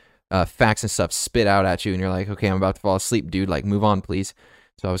of facts and stuff spit out at you, and you're like, okay, I'm about to fall asleep, dude. Like, move on, please.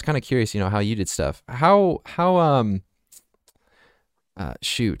 So I was kind of curious, how you did stuff.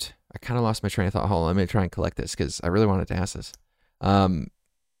 Shoot, I kind of lost my train of thought. Hold on, let me try and collect this because I really wanted to ask this. How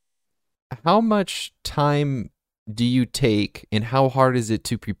much time do you take, and how hard is it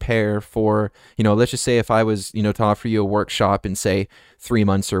to prepare for, let's just say if I was, to offer you a workshop in say 3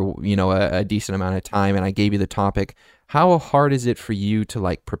 months or, a decent amount of time, and I gave you the topic, how hard is it for you to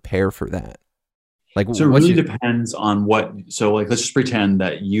like prepare for that? Like, so it really depends on what, so like, let's just pretend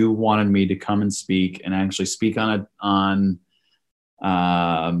that you wanted me to come and speak and actually speak on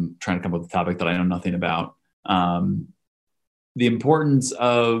trying to come up with a topic that I know nothing about. The importance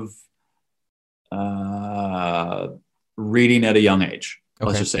of reading at a young age.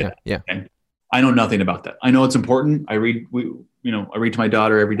 Let's just say that. Yeah. Okay? I know nothing about that. I know it's important. I read to my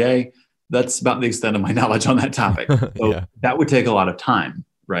daughter every day. That's about the extent of my knowledge on that topic. So that would take a lot of time,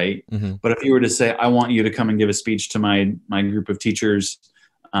 right? Mm-hmm. But if you were to say, I want you to come and give a speech to my group of teachers,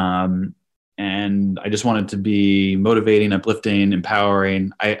 and I just want it to be motivating, uplifting,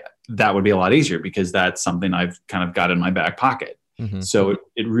 empowering, that would be a lot easier because that's something I've kind of got in my back pocket. Mm-hmm. So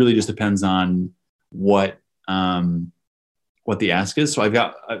it really just depends on what the ask is. So I've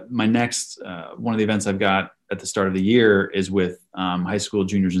got my next, one of the events I've got at the start of the year is with high school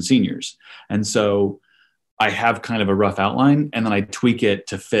juniors and seniors. And so I have kind of a rough outline and then I tweak it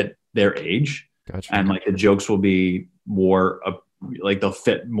to fit their age. Gotcha. And like the jokes will be more like they'll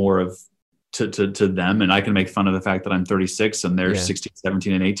fit more of to them. And I can make fun of the fact that I'm 36 and they're 16,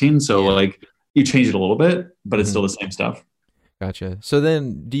 17 and 18. So like you change it a little bit, but it's still the same stuff. Gotcha. So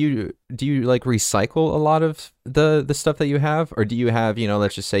then do you like recycle a lot of the stuff that you have, or do you have,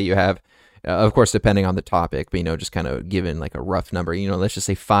 let's just say you have, of course, depending on the topic, but, just kind of given like a rough number, let's just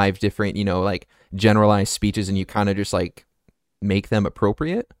say 5 different, like generalized speeches, and you kind of just like make them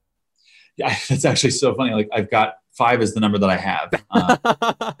appropriate? Yeah, that's actually so funny. Like I've got 5 is the number that I have.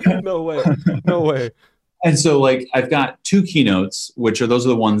 No way. No way. And so like I've got 2 keynotes, those are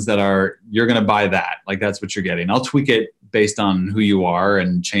the ones that you're going to buy that. Like that's what you're getting. I'll tweak it based on who you are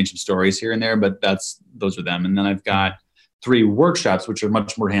and change some stories here and there, but those are them. And then I've got 3 workshops, which are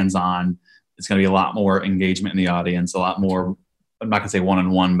much more hands-on. It's going to be a lot more engagement in the audience, a lot more, I'm not going to say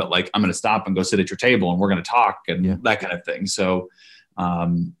one-on-one, but like I'm going to stop and go sit at your table and we're going to talk and that kind of thing. So I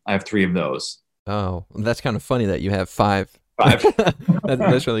have 3 of those. Oh, that's kind of funny that you have 5.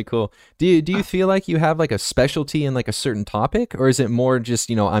 That's really cool. Do you feel like you have like a specialty in like a certain topic, or is it more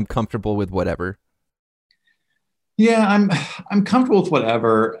just, I'm comfortable with whatever? Yeah, I'm comfortable with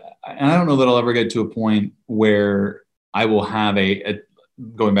whatever. And I don't know that I'll ever get to a point where I will have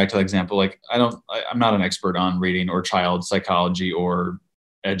going back to the example, like I'm not an expert on reading or child psychology or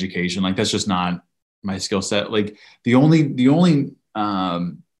education. Like that's just not my skill set. Like the only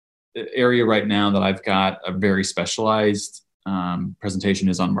area right now that I've got a very specialized presentation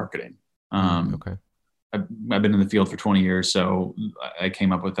is on marketing. Okay. I've been in the field for 20 years, so I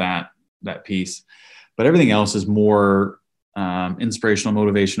came up with that piece. But everything else is more inspirational,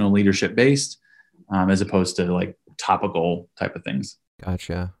 motivational, leadership based, as opposed to like topical type of things.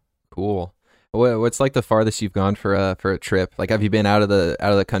 Gotcha. Cool. What's like the farthest you've gone for a trip? Like, have you been out of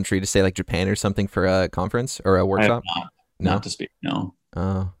the country to say like Japan or something for a conference or a workshop? I have not to speak. No.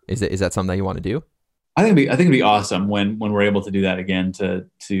 Oh, is that something that you want to do? I think it'd be awesome when we're able to do that again, to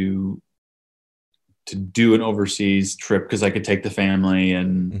do an overseas trip, because I could take the family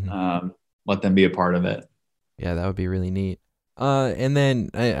and let them be a part of it. Yeah, that would be really neat. And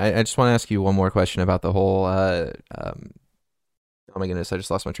then I just want to ask you one more question about the whole. Oh my goodness, I just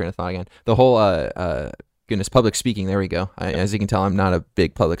lost my train of thought again. The whole public speaking. There we go. As you can tell, I'm not a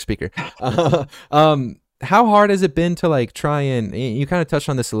big public speaker. how hard has it been to like try and you kind of touched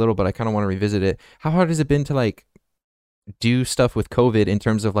on this a little, but I kind of want to revisit it. How hard has it been to like do stuff with COVID in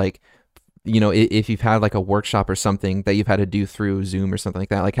terms of like, if you've had like a workshop or something that you've had to do through Zoom or something like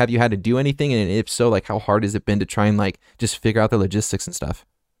that, like have you had to do anything? And if so, like how hard has it been to try and like just figure out the logistics and stuff?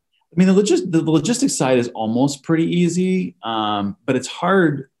 I mean, the logistics side is almost pretty easy, but it's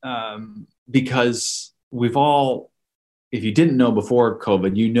hard because we've all, if you didn't know before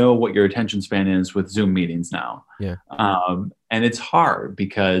COVID, you know what your attention span is with Zoom meetings now. Yeah. And it's hard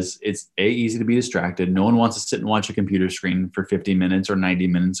because it's easy to be distracted. No one wants to sit and watch a computer screen for 50 minutes or 90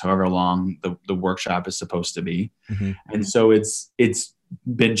 minutes, however long the workshop is supposed to be. Mm-hmm. And so it's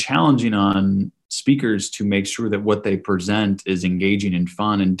been challenging on speakers to make sure that what they present is engaging and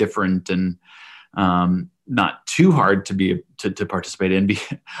fun and different and not too hard to participate in.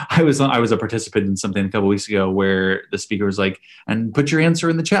 I was a participant in something a couple of weeks ago where the speaker was like, "And put your answer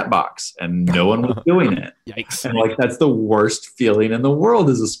in the chat box," and no one was doing it. Yikes! And like that's the worst feeling in the world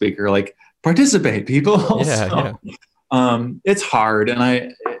as a speaker. Like, participate, people. Yeah, it's hard, and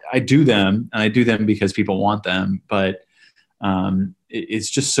I do them, and I do them because people want them, but it's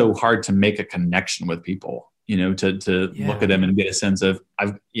just so hard to make a connection with people. To look at them and get a sense of,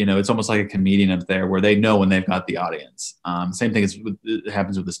 it's almost like a comedian up there where they know when they've got the audience. Same thing it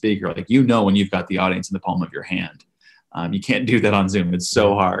happens with the speaker. Like, when you've got the audience in the palm of your hand. You can't do that on Zoom. It's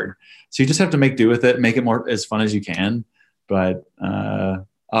so hard. So you just have to make do with it, make it more as fun as you can. But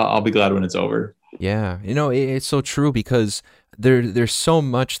I'll be glad when it's over. Yeah. It's so true because there's so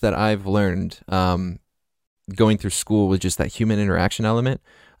much that I've learned going through school with just that human interaction element.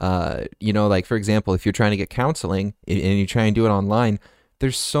 Like for example, if you're trying to get counseling and you try and do it online,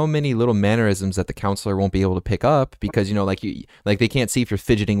 there's so many little mannerisms that the counselor won't be able to pick up because, like they can't see if you're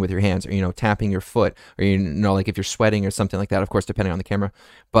fidgeting with your hands or, tapping your foot or, like if you're sweating or something like that, of course, depending on the camera.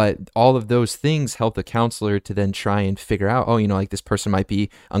 But all of those things help the counselor to then try and figure out, like this person might be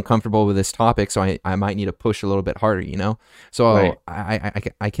uncomfortable with this topic. So I might need to push a little bit harder, So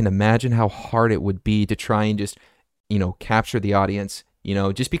right. I can imagine how hard it would be to try and just, capture the audience,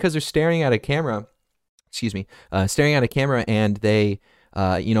 just because they're staring at a camera, and they,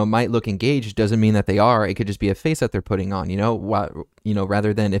 might look engaged doesn't mean that they are. It could just be a face that they're putting on,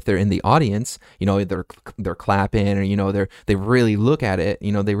 rather than if they're in the audience, they're clapping or, they really look at it,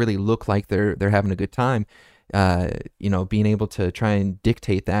 they really look like they're having a good time. Being able to try and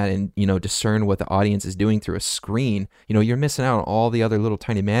dictate that and, discern what the audience is doing through a screen, you're missing out on all the other little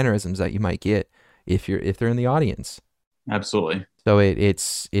tiny mannerisms that you might get if they're in the audience. Absolutely. So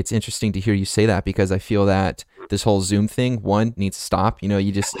it's interesting to hear you say that because I feel that this whole Zoom thing, one, needs to stop.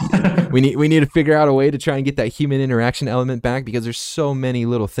 You just we need to figure out a way to try and get that human interaction element back because there's so many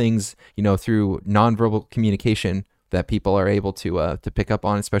little things, through nonverbal communication that people are able to pick up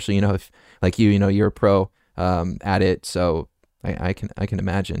on, especially, if like you're a pro at it. So I can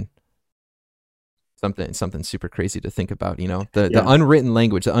imagine something super crazy to think about, the unwritten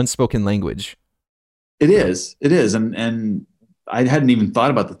language, the unspoken language. It is. And I hadn't even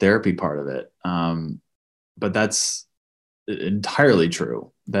thought about the therapy part of it. But that's entirely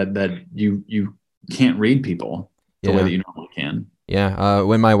true that you can't read people the way that you normally can. Yeah.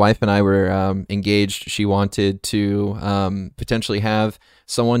 When my wife and I were engaged, she wanted to potentially have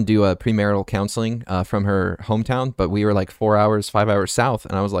someone do a premarital counseling from her hometown, but we were like 5 hours south.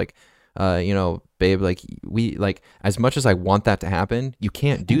 And I was like, babe, like as much as I want that to happen, you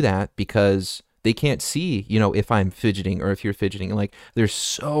can't do that because they can't see, if I'm fidgeting or if you're fidgeting. Like there's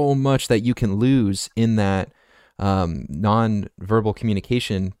so much that you can lose in that non-verbal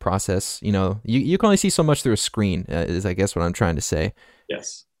communication process. You can only see so much through a screen is I guess what I'm trying to say.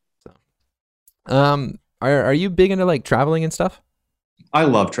 Yes. So, are you big into like traveling and stuff? I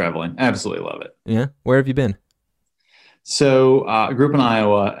love traveling. Absolutely love it. Yeah. Where have you been? So I grew up in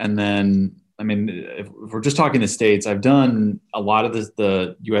Iowa, and then if we're just talking the States, I've done a lot of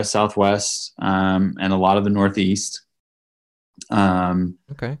the U.S. Southwest and a lot of the Northeast.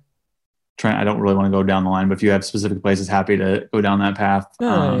 Okay. I don't really want to go down the line, but if you have specific places, happy to go down that path.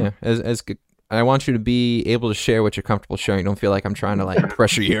 Yeah. As I want you to be able to share what you're comfortable sharing. Don't feel like I'm trying to like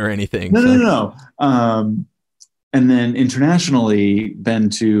pressure you or anything. No. And then internationally, been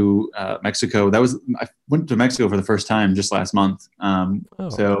to Mexico. I went to Mexico for the first time just last month.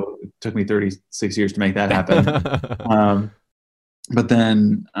 So it took me 36 years to make that happen. But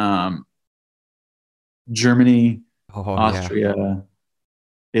then Germany, Austria,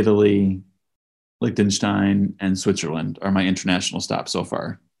 Italy, Liechtenstein, and Switzerland are my international stops so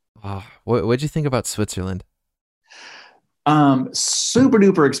far. What'd you think about Switzerland? Super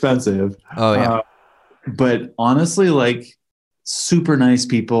duper expensive. Oh yeah. But honestly, like super nice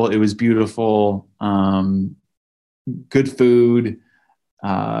people. It was beautiful. um, good food.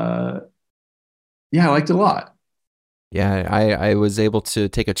 Uh, yeah, I liked it a lot. Yeah, I was able to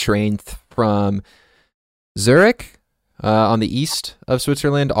take a train from Zurich on the east of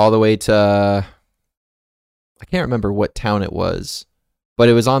Switzerland all the way to, I can't remember what town it was, but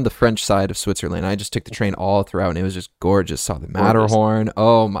it was on the French side of Switzerland. I just took the train all throughout, and it was just gorgeous. Saw the Gorgeous. Matterhorn.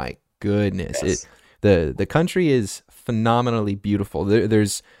 Oh my goodness! Yes. The country is phenomenally beautiful.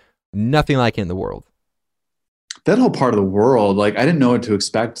 There's nothing like it in the world. That whole part of the world, like I didn't know what to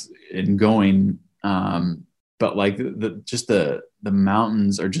expect in going, but like just the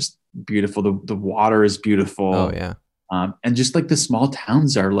mountains are just beautiful. The water is Oh beautiful, yeah. and just like the small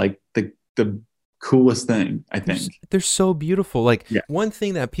towns are like the coolest thing, I think. They're so beautiful. Like Yeah. one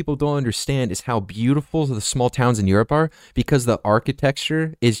thing that people don't understand is how beautiful the small towns in Europe are because the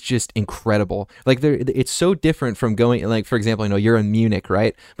architecture is just incredible. Like it's so different from going like for example, you're in Munich,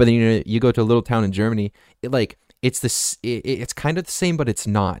 right? But then you go to a little town in Germany, it's kind of the same but it's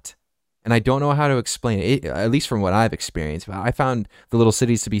not. And I don't know how to explain it, at least from what I've experienced. But I found the little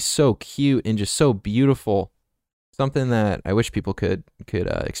cities to be so cute and just so beautiful. Something that I wish people could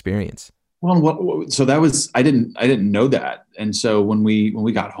experience. Well, so that was I didn't know that, and so when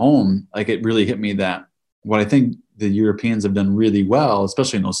we got home, like it really hit me that what I think the Europeans have done really well,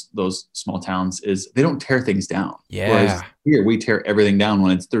 especially in those small towns, is they don't tear things down. Whereas Yeah. here we tear everything down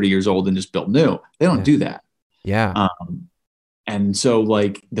when it's 30 years old and just built new. They don't Yeah. do that, Yeah. and so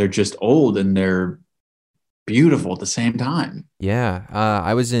like they're just old and they're beautiful at the same time. Yeah,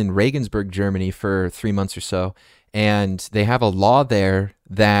 I was in Regensburg, Germany for 3 months or so, and they have a law there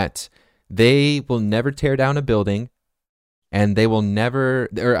that they will never tear down a building, and they will never,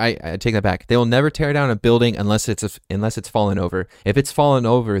 or I take that back, they will never tear down a building unless it's fallen over. If it's fallen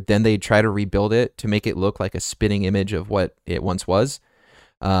over, then they try to rebuild it to make it look like a spitting image of what it once was.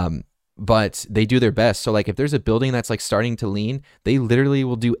 Um, but they do their best. So like if there's a building that's like starting to lean, they literally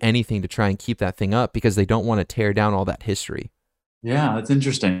will do anything to try and keep that thing up because they don't want to tear down all that history. Yeah, that's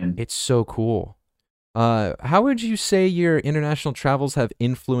interesting. It's so cool. How would you say your international travels have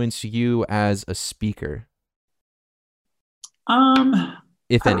influenced you as a speaker, Um,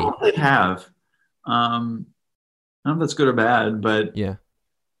 if I don't any? know if they have. I don't know if that's good or bad, but Yeah.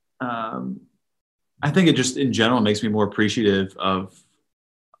 um, I think it just in general makes me more appreciative of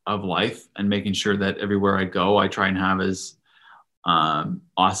life and making sure that everywhere I go, I try and have as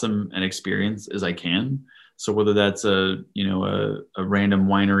awesome an experience as I can. So whether that's a random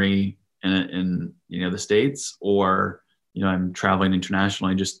winery in the States, or I'm traveling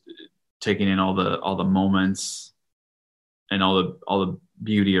internationally, just taking in all the moments and all the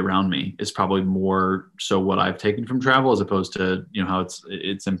beauty around me is probably more so what I've taken from travel as opposed to how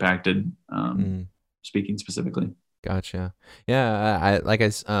it's impacted Mm. speaking specifically. Gotcha. Yeah,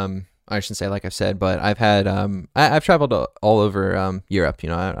 I shouldn't say like I've said, but I've had I've traveled all over Europe.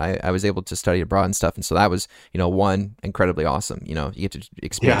 I was able to study abroad and stuff, and so that was one incredibly awesome. You get to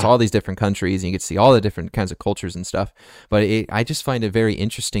experience Yeah. all these different countries, and you get to see all the different kinds of cultures and stuff. But I just find it very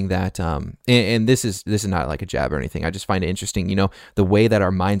interesting that and this is not like a jab or anything. I just find it interesting, the way that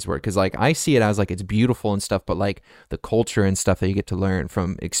our minds work, because like I see it as like it's beautiful and stuff, but like the culture and stuff that you get to learn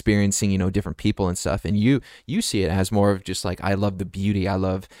from experiencing different people and stuff, and you see it as more of just like I love the beauty, I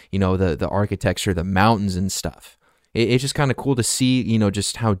love the architecture, the mountains and stuff. It's just kind of cool to see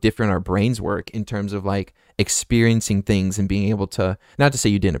just how different our brains work in terms of like experiencing things and being able to, not to say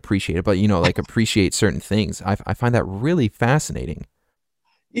you didn't appreciate it, but like appreciate certain things. I find that really fascinating.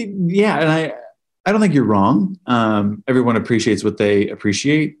 Yeah, and I don't think you're wrong. Everyone appreciates what they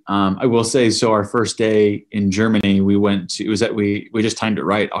appreciate. I will say, so our first day in Germany, we went to, it was that we just timed it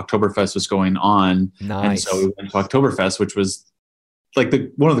right. Oktoberfest was going on. And so Nice. we went to Oktoberfest, which was like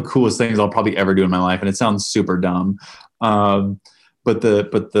one of the coolest things I'll probably ever do in my life. And it sounds super dumb. But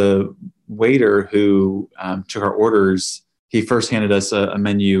the waiter who took our orders, he first handed us a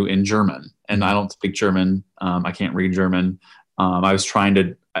menu in German, and I don't speak German. I can't read German.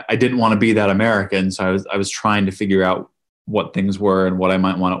 I didn't want to be that American, so I was trying to figure out what things were and what I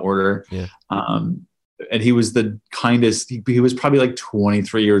might want to order. Yeah. And he was the kindest. He was probably like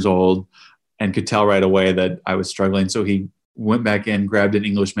 23 years old, and could tell right away that I was struggling. So he went back in, grabbed an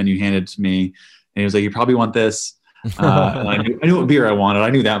English menu, handed it to me, and he was like, "You probably want this." And I knew what beer I wanted. I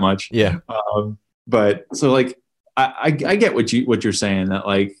knew that much. Yeah. But so like I get what you're saying, that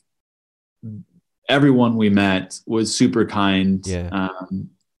like everyone we met was super kind. Yeah.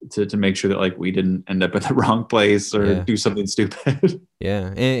 To make sure that like we didn't end up at the wrong place or Yeah. do something stupid.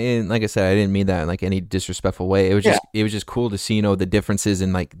 Yeah, and like I said, I didn't mean that in like any disrespectful way. It was just cool to see the differences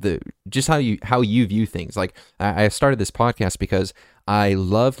in like the just how you view things. Like I started this podcast because I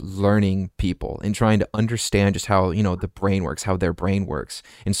love learning people and trying to understand just how, the brain works, how their brain works.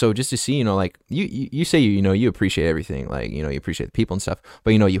 And so just to see, like you say, you appreciate everything, like, you appreciate the people and stuff,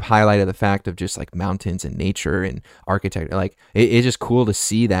 but, you highlighted the fact of just like mountains and nature and architecture. Like it's just cool to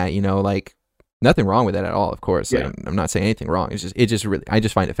see that, like nothing wrong with that at all. Of course. Yeah. Like, I'm not saying anything wrong. It just really, I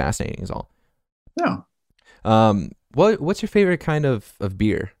just find it fascinating is all. Yeah. What's your favorite kind of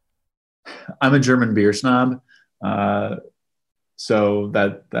beer? I'm a German beer snob. So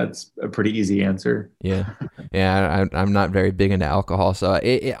that's a pretty easy answer. Yeah. I'm not very big into alcohol, so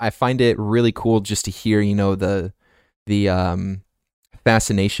I find it really cool just to hear, the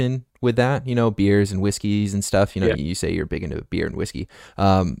fascination with that, beers and whiskeys and stuff. You say you're big into beer and whiskey.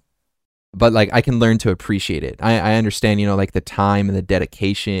 But like I can learn to appreciate it. I understand, like the time and the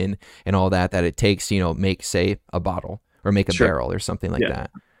dedication and all that it takes, make say a bottle or make a barrel or something like that.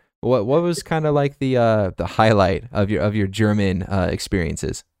 What was kind of like the highlight of your German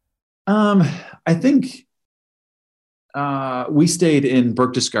experiences? I think we stayed in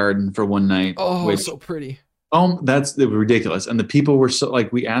Berchtesgaden for one night. Oh, so pretty. That's ridiculous. And the people were so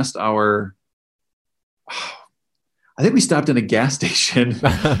like, we asked I think we stopped in a gas station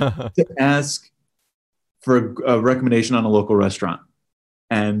to ask for a recommendation on a local restaurant.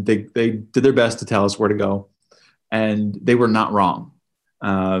 And they did their best to tell us where to go. And they were not wrong.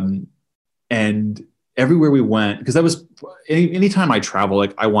 And everywhere we went, because that was anytime I travel,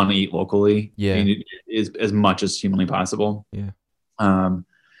 like I want to eat locally, as much as humanly possible. Yeah.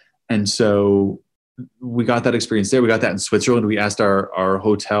 And so we got that experience there. We got that in Switzerland. We asked our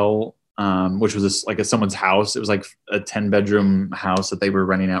hotel, which was someone's house. It was like a 10-bedroom house that they were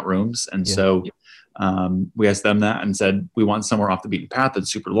renting out rooms. And so we asked them that and said, we want somewhere off the beaten path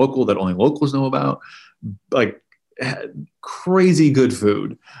that's super local, that only locals know about. Like, crazy good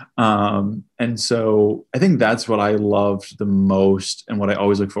food. And so I think that's what I loved the most and what I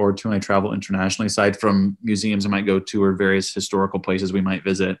always look forward to when I travel internationally, aside from museums I might go to or various historical places we might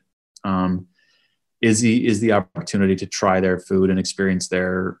visit, is the opportunity to try their food and experience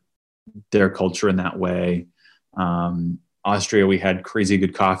their culture in that way. Austria, we had crazy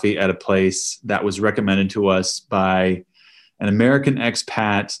good coffee at a place that was recommended to us by an American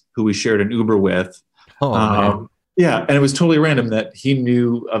expat who we shared an Uber with. Yeah, and it was totally random that he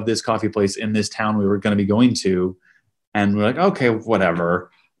knew of this coffee place in this town we were going to be going to. And we're like, okay,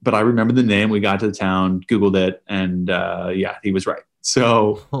 whatever. But I remember the name. We got to the town, Googled it, and he was right.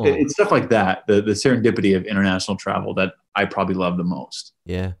 So it's stuff like that, the serendipity of international travel that I probably love the most.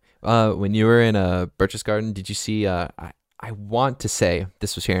 Yeah. When you were in Berchtesgaden, did you see, I want to say,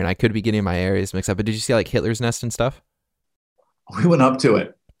 this was here, and I could be getting my areas mixed up, but did you see like Hitler's Nest and stuff? We went up to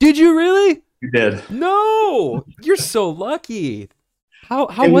it. Did you really? You did. No, you're so lucky. How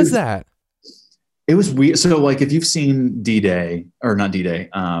was that? It was weird. So like if you've seen D-Day or not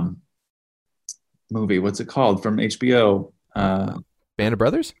D-Day, movie, what's it called from HBO? Band of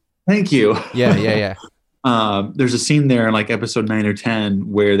Brothers? Thank you. Yeah. There's a scene there in like episode 9 or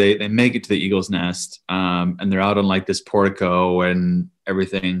 10 where they make it to the Eagle's Nest, and they're out on like this portico and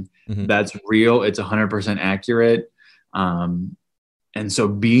everything. Mm-hmm. That's real. It's 100% accurate. And so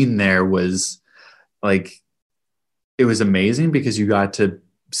being there was like, it was amazing because you got to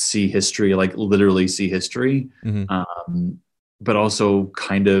see history, like literally see history, but also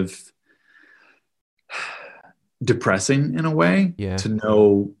kind of depressing in a way to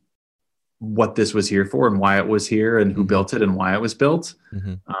know what this was here for and why it was here and who built it and why it was built.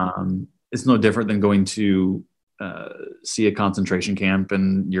 It's no different than going to see a concentration camp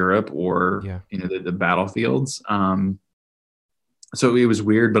in Europe or the battlefields. So it was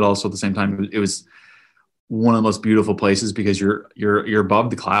weird, but also at the same time, it was one of the most beautiful places because you're above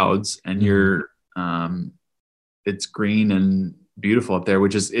the clouds and it's green and beautiful up there,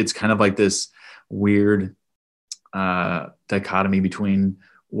 it's kind of like this weird dichotomy between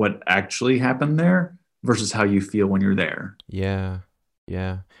what actually happened there versus how you feel when you're there. Yeah.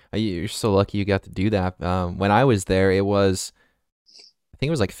 You're so lucky you got to do that. When I was there, I think it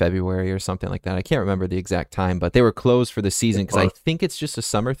was like February or something like that. I can't remember the exact time, but they were closed for the season because I think it's just a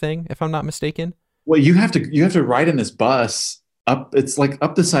summer thing, if I'm not mistaken. Well, you have to ride in this bus up. It's like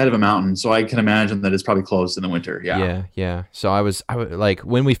up the side of a mountain, so I can imagine that it's probably closed in the winter. Yeah. So I was like,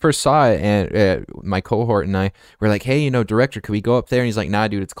 when we first saw it, and my cohort and I were like, "Hey, director, could we go up there?" And he's like, "Nah,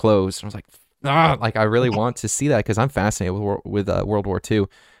 dude, it's closed." And I was like, like I really want to see that because I'm fascinated with World War II.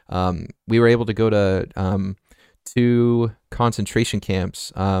 We were able to go to 2 concentration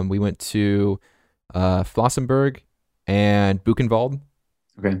camps. We went to Flossenburg and Buchenwald.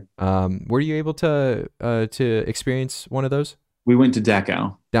 Okay. Were you able to experience one of those? We went to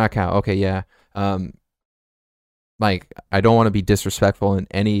Dachau. Dachau. Okay, yeah. Um, like I don't want to be disrespectful in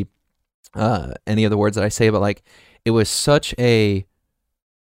any of the words that I say, but like it was such a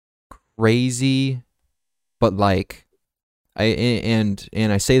crazy, but like and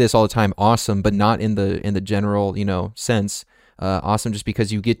I say this all the time, awesome, but not in the general sense. Awesome, just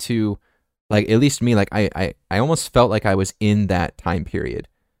because you get to, like, at least me, like I almost felt like I was in that time period.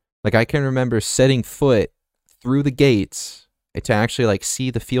 Like I can remember setting foot through the gates to actually like see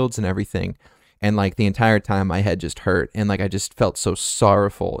the fields and everything, and like the entire time my head just hurt, and like I just felt so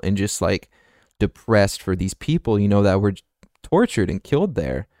sorrowful and just like depressed for these people, that were tortured and killed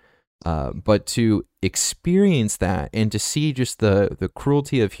there. But to experience that and to see just the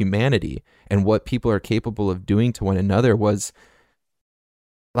cruelty of humanity and what people are capable of doing to one another was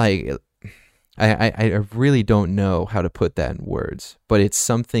like, I really don't know how to put that in words, but it's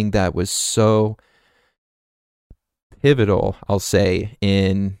something that was so pivotal, I'll say,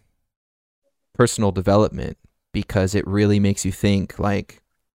 in personal development, because it really makes you think like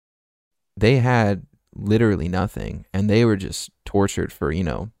they had literally nothing and they were just tortured for,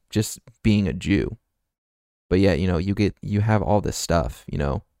 just being a Jew. But yet, you have all this stuff,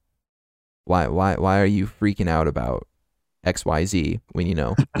 why are you freaking out about XYZ when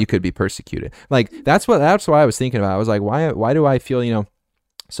you could be persecuted? Like that's why I was thinking about. I was like, why do I feel,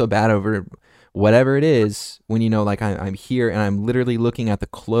 so bad over whatever it is when like I'm here and I'm literally looking at the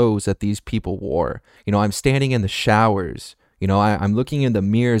clothes that these people wore. I'm standing in the showers. I'm looking in the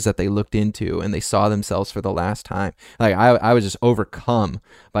mirrors that they looked into and they saw themselves for the last time. Like I was just overcome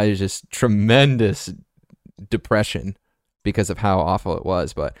by just tremendous depression because of how awful it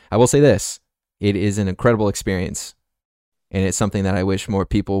was. But I will say this, it is an incredible experience. And it's something that I wish more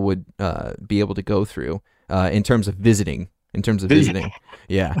people would be able to go through in terms of visiting.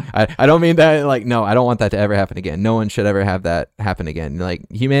 Yeah. I don't mean that like, no, I don't want that to ever happen again. No one should ever have that happen again. Like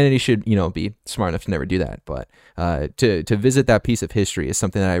humanity should, be smart enough to never do that. But to visit that piece of history is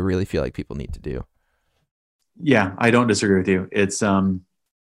something that I really feel like people need to do. Yeah, I don't disagree with you. It's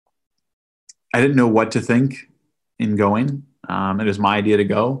I didn't know what to think in going. It was my idea to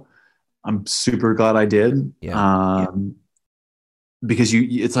go. I'm super glad I did. Yeah. Because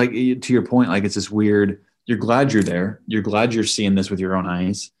it's like, to your point, like it's this weird, you're glad you're there. You're glad you're seeing this with your own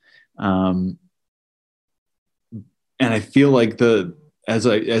eyes. And I feel like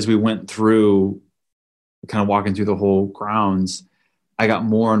as we went through kind of walking through the whole grounds, I got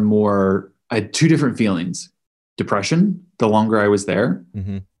more and more, I had two different feelings: depression, the longer I was there,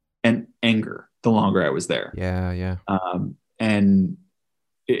 Mm-hmm. and anger, the longer I was there. Yeah. And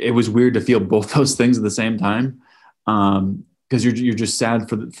it was weird to feel both those things at the same time. Because you're just sad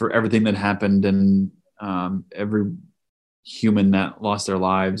for everything that happened, and every human that lost their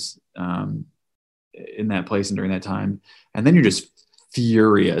lives in that place and during that time, and then you're just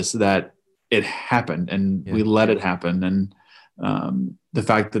furious that it happened and we let it happen, and the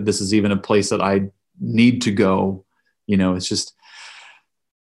fact that this is even a place that I need to go, it's just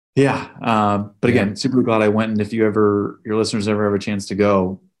but again, super glad I went. And if your listeners ever have a chance to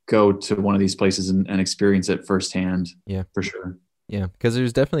go to one of these places and experience it firsthand. Yeah, for sure. Yeah, because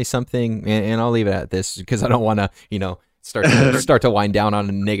there's definitely something, and I'll leave it at this because I don't want to, start to wind down on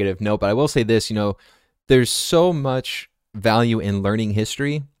a negative note. But I will say this, there's so much value in learning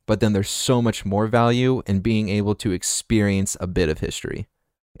history, but then there's so much more value in being able to experience a bit of history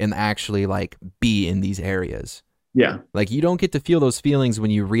and actually like be in these areas. Yeah. Like you don't get to feel those feelings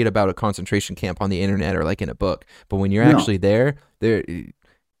when you read about a concentration camp on the internet or like in a book, but when you're actually there,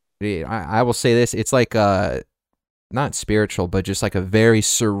 I will say this, it's like not spiritual, but just like a very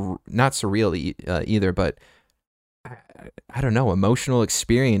not surreal either, but I don't know, emotional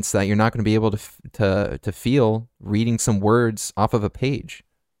experience that you're not going to be able to feel reading some words off of a page.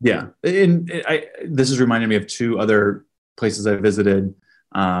 Yeah, and this is reminding me of two other places I visited.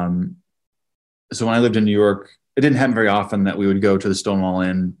 So when I lived in New York, it didn't happen very often that we would go to the Stonewall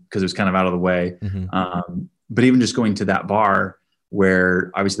Inn because it was kind of out of the way. Mm-hmm. But even just going to that bar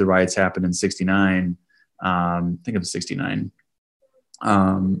where obviously the riots happened in '69. I think it was '69.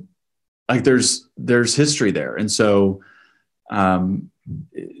 Like there's history there, and so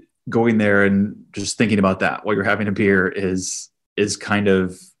going there and just thinking about that while you're having a beer is kind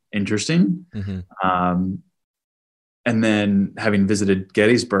of interesting. Mm-hmm. And then having visited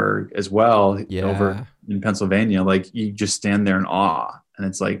Gettysburg as well, over in Pennsylvania, like you just stand there in awe, and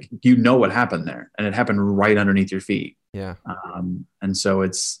it's like what happened there, and it happened right underneath your feet. Yeah. And so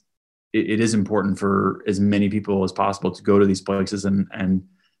it is important for as many people as possible to go to these places and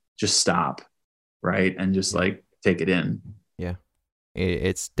just stop, right, and just like take it in. Yeah,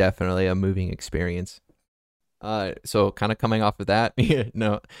 it's definitely a moving experience. So kind of coming off of that,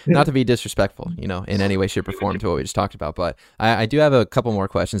 no, not to be disrespectful, in any way, shape, or form to what we just talked about, but I do have a couple more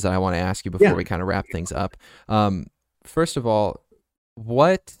questions that I want to ask you before we kind of wrap things up. First of all,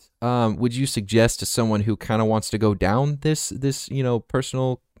 what would you suggest to someone who kind of wants to go down this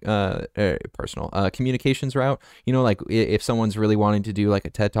personal communications route? Like if someone's really wanting to do like a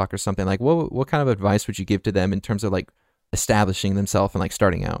TED Talk or something, like what kind of advice would you give to them in terms of like establishing themselves and like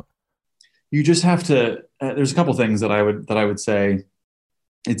starting out? You just have to. There's a couple things that I would say.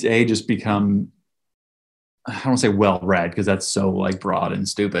 It's just become. I don't want to say well-read because that's so like broad and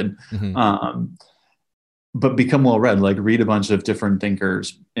stupid. Mm-hmm. But become well-read. Like read a bunch of different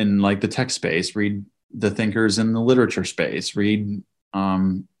thinkers in like the tech space. Read the thinkers in the literature space. Read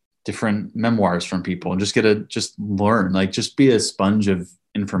different memoirs from people, and just learn. Like just be a sponge of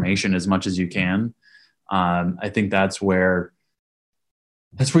information as much as you can. I think that's where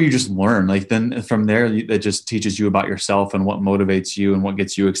you just learn. Like then from there, it just teaches you about yourself and what motivates you and what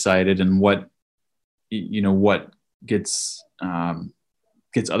gets you excited and what gets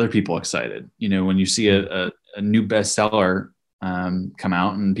other people excited. When you see a new bestseller come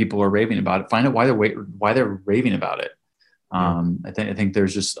out and people are raving about it, find out why they're raving about it. I think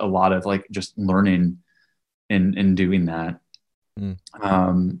there's just a lot of like just learning in doing that.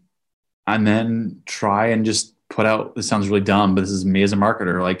 And then try and just put out, this sounds really dumb, but this is me as a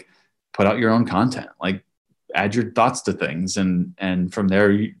marketer, like put out your own content, like add your thoughts to things. And from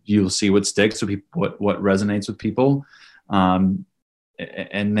there you'll see what sticks with people, what resonates with people. And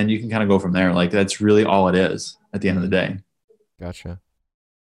then you can kind of go from there. Like that's really all it is at the end of the day. Gotcha.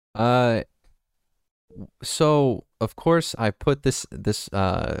 So of course I put this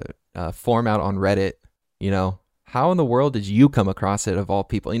form out on Reddit, how in the world did you come across it of all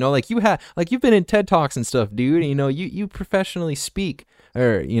people? Like you've been in TED Talks and stuff, dude. You professionally speak,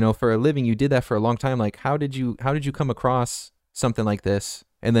 or for a living. You did that for a long time. Like how did you come across something like this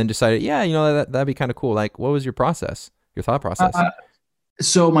and then decided, that'd be kind of cool? Like what was your thought process?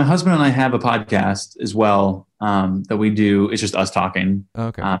 So my husband and I have a podcast as well that we do. It's just us talking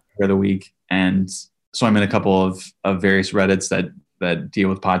every other week, and so I'm in a couple of various Reddits that deal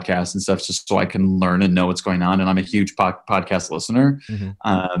with podcasts and stuff, just so I can learn and know what's going on. And I'm a huge podcast listener.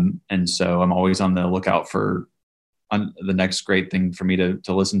 Mm-hmm. And so I'm always on the lookout for the next great thing for me to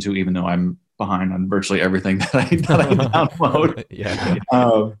listen to, even though I'm behind on virtually everything that I download. Yeah.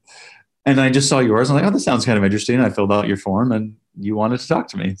 And I just saw yours. I'm like, oh, this sounds kind of interesting. I filled out your form and you wanted to talk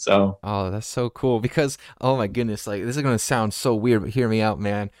to me. So, oh, that's so cool because, oh my goodness, like this is going to sound so weird, but hear me out,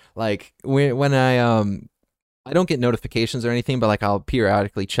 man. Like when I don't get notifications or anything, but like I'll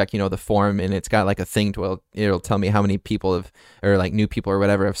periodically check, the form, and it's got like a thing to it'll tell me how many people have, or like new people or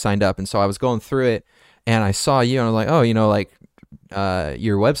whatever have signed up. And so I was going through it and I saw you and I'm like, oh,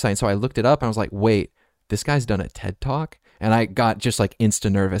 your website. So I looked it up and I was like, wait, this guy's done a TED Talk? And I got just like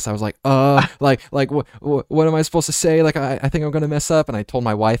insta nervous. I was like, what am I supposed to say? Like, I think I'm going to mess up. And I told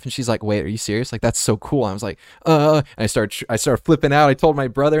my wife and she's like, wait, are you serious? Like, that's so cool. I was like, and I started flipping out. I told my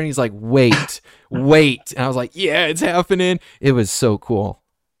brother and he's like, wait. And I was like, yeah, it's happening. It was so cool.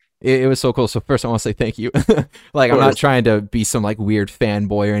 It was so cool. So first I want to say thank you. Like, I'm not trying to be some like weird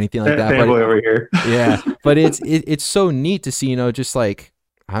fanboy or anything like that. Fanboy over here. Yeah. But it's so neat to see, just like,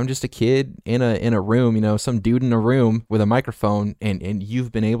 I'm just a kid in a room, some dude in a room with a microphone, and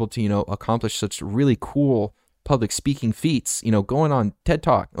you've been able to, accomplish such really cool public speaking feats, going on TED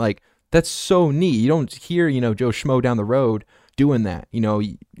Talk. Like, that's so neat. You don't hear, Joe Schmo down the road doing that.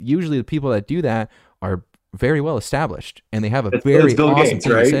 Usually the people that do that are very well established and they have a very awesome Gates,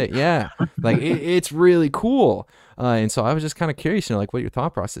 thing right? to say. Yeah. Like it's really cool. And so I was just kind of curious, like what your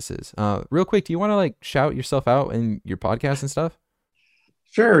thought process is. Real quick, do you want to like shout yourself out in your podcast and stuff?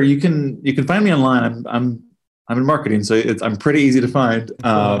 Sure, you can find me online. I'm in marketing, so I'm pretty easy to find.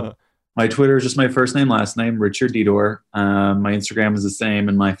 My Twitter is just my first name, last name, Richard Dedor. My Instagram is the same,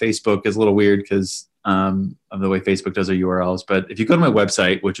 and my Facebook is a little weird because of the way Facebook does their URLs. But if you go to my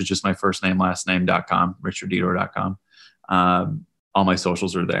website, which is just my first name, last name.com, richarddedor.com, all my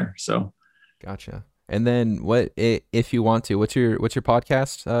socials are there. So, gotcha. And then what if you want to? What's your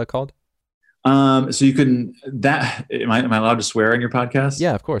podcast called? So you can am I allowed to swear on your podcast?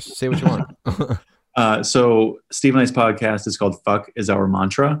 Yeah, of course. Say what you want. So Steve and I's podcast is called Fuck is Our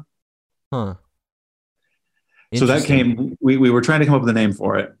Mantra. Huh. So that we were trying to come up with a name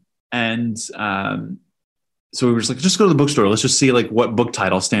for it. And, so we were just like, just go to the bookstore. Let's just see like what book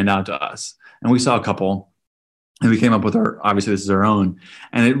titles stand out to us. And we saw a couple and we came up with obviously this is our own.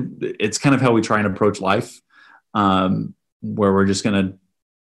 And it's kind of how we try and approach life. Where we're just going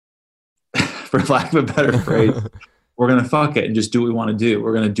to, for lack of a better phrase, we're going to fuck it and just do what we want to do.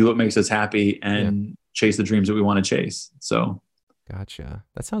 We're going to do what makes us happy and chase the dreams that we want to chase. So Gotcha.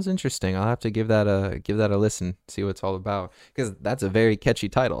 That sounds interesting. I'll have to give that a listen, see what it's all about, because that's a very catchy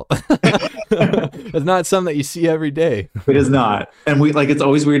title. It's not something that you see every day. it is not. And we like, it's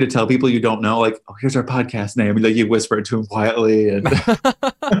always weird to tell people you don't know, like, oh, here's our podcast name. Like you whisper it to them quietly. And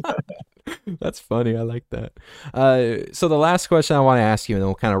That's funny. I like that. So the last question I want to ask you, and then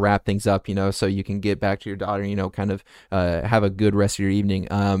we'll kind of wrap things up, so you can get back to your daughter, kind of have a good rest of your evening.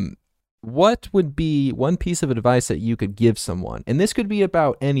 What would be one piece of advice that you could give someone? And this could be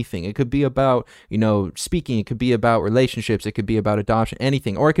about anything. It could be about, speaking. It could be about relationships. It could be about adoption,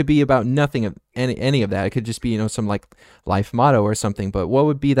 anything. Or it could be about nothing of any of that. It could just be, some like life motto or something. But what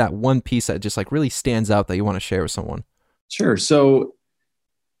would be that one piece that just like really stands out that you want to share with someone? Sure. So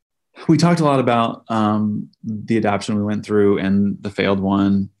we talked a lot about the adoption we went through and the failed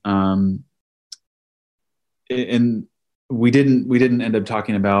one. And we didn't end up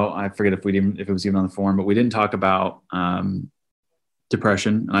talking about, I forget if it was even on the forum, but we didn't talk about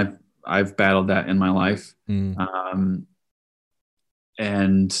depression. And I've battled that in my life. And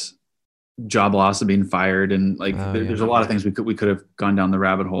job loss of being fired. And there's a lot of things we could have gone down the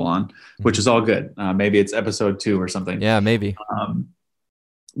rabbit hole on, which is all good. Maybe it's episode 2 or something. Yeah, maybe.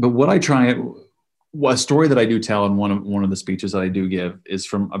 But a story that I do tell in one of the speeches that I do give is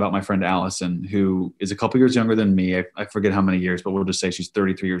about my friend Allison, who is a couple years younger than me. I forget how many years, but we'll just say she's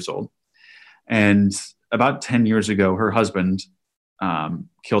 33 years old. And about 10 years ago, her husband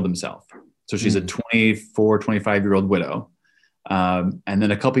killed himself. So she's a 24, 25-year-old widow. And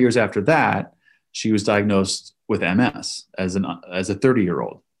then a couple years after that, she was diagnosed with MS as a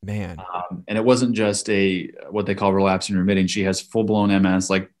 30-year-old. Man. And it wasn't just what they call relapsing remitting. She has full-blown MS,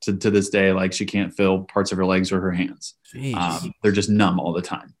 like to this day, like she can't feel parts of her legs or her hands. They're just numb all the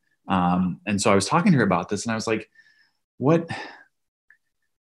time. And so I was talking to her about this and I was like,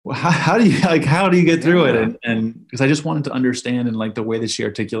 how do you get through it? And because I just wanted to understand, and like the way that she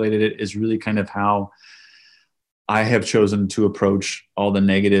articulated it is really kind of how I have chosen to approach all the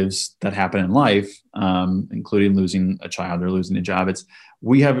negatives that happen in life, including losing a child or losing a job.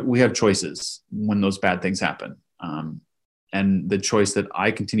 We have choices when those bad things happen. And the choice that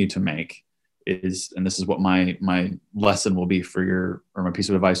I continue to make is, and this is what my lesson will be or my piece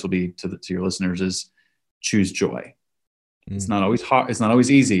of advice will be to your listeners, is choose joy. It's not always hard. It's not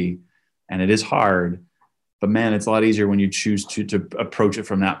always easy, and it is hard, but man, it's a lot easier when you choose to approach it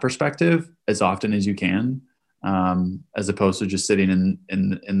from that perspective as often as you can. As opposed to just sitting in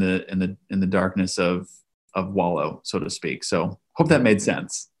the darkness of wallow, so to speak. So hope that made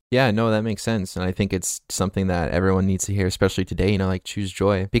sense. Yeah, no, that makes sense. And I think it's something that everyone needs to hear, especially today, like choose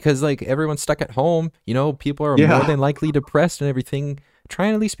joy, because like everyone's stuck at home, people are more than likely depressed and everything. Try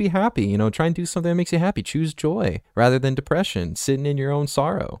and at least be happy, try and do something that makes you happy. Choose joy rather than depression, sitting in your own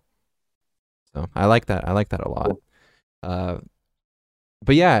sorrow. So I like that. I like that a lot.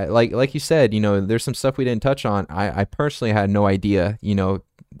 But yeah, like you said, there's some stuff we didn't touch on. I personally had no idea,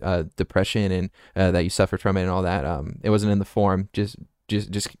 depression and that you suffered from it and all that. It wasn't in the forum. Just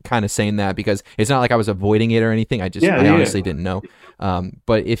kind of saying that because it's not like I was avoiding it or anything. I honestly didn't know.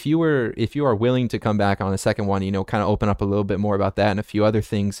 But if you are willing to come back on a second one, kind of open up a little bit more about that and a few other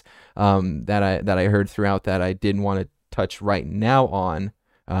things that I heard throughout that I didn't want to touch right now on.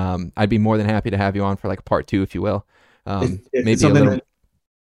 I'd be more than happy to have you on for like part 2, if you will. Maybe a little.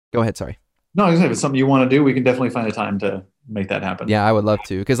 Go ahead. Sorry. No, if it's something you want to do, we can definitely find a time to make that happen. Yeah, I would love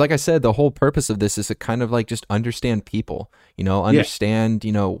to. Because like I said, the whole purpose of this is to kind of like just understand people, understand,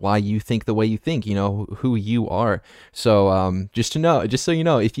 why you think the way you think, who you are. So just so you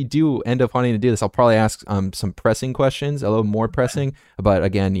know, if you do end up wanting to do this, I'll probably ask some pressing questions, a little more pressing. But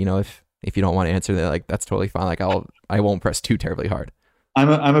again, if you don't want to answer that, like that's totally fine. Like I won't press too terribly hard.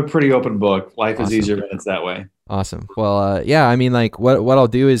 I'm a pretty open book. Life is easier when it's that way. Awesome. Well, yeah, I mean, like what I'll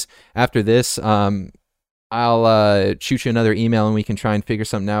do is after this, I'll shoot you another email and we can try and figure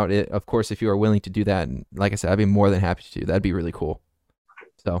something out. Of course, if you are willing to do that, and like I said, I'd be more than happy to do that. That'd be really cool.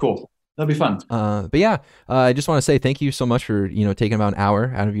 So cool. That'd be fun. But yeah, I just want to say thank you so much for, taking about an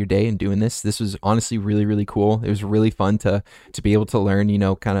hour out of your day and doing this. This was honestly really, really cool. It was really fun to be able to learn,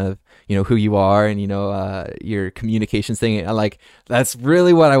 kind of, who you are and, your communications thing. Like, that's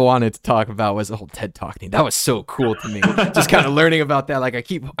really what I wanted to talk about was the whole TED Talk thing. That was so cool to me. Just kind of learning about that. Like I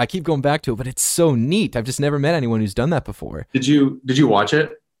keep going back to it, but it's so neat. I've just never met anyone who's done that before. Did you watch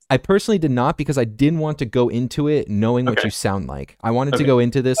it? I personally did not, because I didn't want to go into it knowing what you sound like. I wanted to go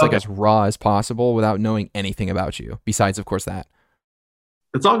into this like as raw as possible without knowing anything about you, besides, of course, that.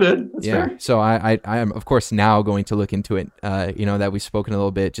 It's all good. That's fair. So I am, of course, now going to look into it, that we've spoken a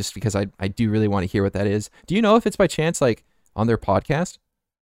little bit, just because I do really want to hear what that is. Do you know if it's by chance like on their podcast?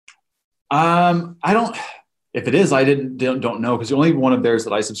 I don't. If it is, I don't know, because the only one of theirs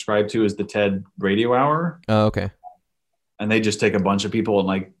that I subscribe to is the TED Radio Hour, Oh, okay. and they just take a bunch of people and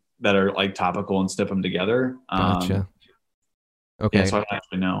like that are like topical and snip them together. Gotcha. Okay. Yeah, so I don't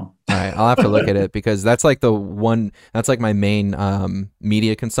actually know. All right. I'll have to look at it because that's like that's like my main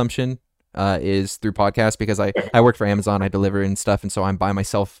media consumption is through podcasts, because I work for Amazon, I deliver and stuff. And so I'm by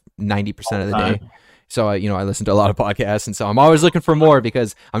myself 90% of the day. So I listen to a lot of podcasts, and so I'm always looking for more,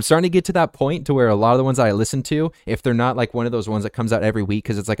 because I'm starting to get to that point to where a lot of the ones I listen to, if they're not like one of those ones that comes out every week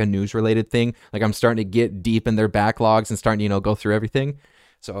because it's like a news related thing, like I'm starting to get deep in their backlogs and starting to, go through everything.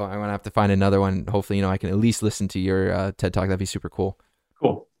 So I'm going to have to find another one. Hopefully, I can at least listen to your TED Talk. That'd be super cool.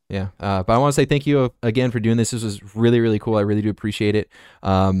 Cool. Yeah. But I want to say thank you again for doing this. This was really, really cool. I really do appreciate it.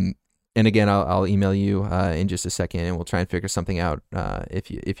 And again, I'll email you in just a second, and we'll try and figure something out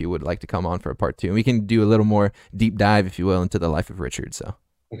if you would like to come on for a part 2. And we can do a little more deep dive, if you will, into the life of Richard. So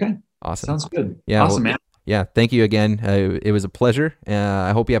okay, awesome. Sounds good. Yeah, awesome, man. Yeah, thank you again. It was a pleasure.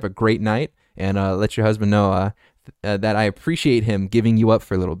 I hope you have a great night, and let your husband know that I appreciate him giving you up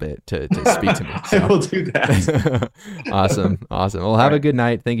for a little bit to speak to me. So. I will do that. Awesome. Well, have a good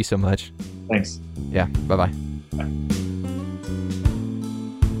night. Thank you so much. Thanks. Yeah. Bye-bye. Bye.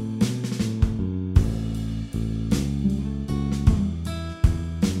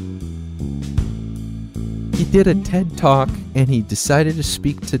 He did a TED Talk and he decided to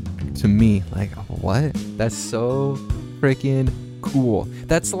speak to me. Like, what? That's so freaking cool.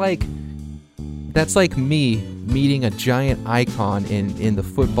 That's like me meeting a giant icon in the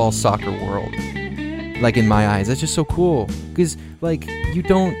football soccer world. Like, in my eyes, that's just so cool. Because like you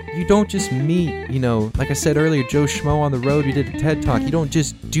don't just meet, like I said earlier, Joe Schmo on the road who did a TED Talk. You don't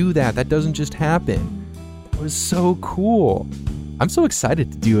just do that. That doesn't just happen. That was so cool. I'm so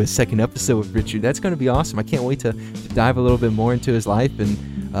excited to do a second episode with Richard. That's going to be awesome. I can't wait to dive a little bit more into his life and,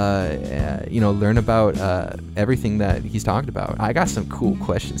 learn about everything that he's talked about. I got some cool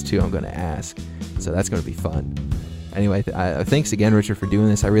questions, too, I'm going to ask. So that's going to be fun. Anyway, thanks again, Richard, for doing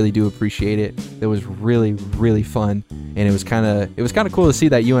this. I really do appreciate it. It was really, really fun. And it was kind of cool to see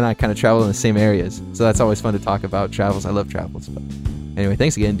that you and I kind of travel in the same areas. So that's always fun to talk about travels. I love travels. But anyway,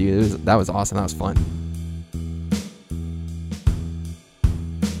 thanks again, dude. That was awesome. That was fun.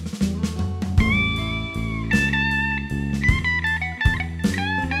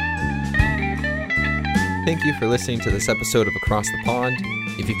 Thank you for listening to this episode of Across the Pond.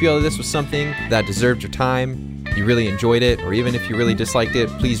 If you feel that this was something that deserved your time, you really enjoyed it, or even if you really disliked it,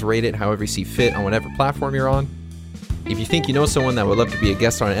 please rate it however you see fit on whatever platform you're on. If you think you know someone that would love to be a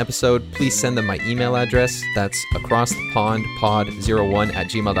guest on an episode, please send them my email address. That's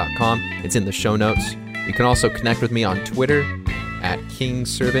acrossthepondpod01@gmail.com. It's in the show notes. You can also connect with me on Twitter at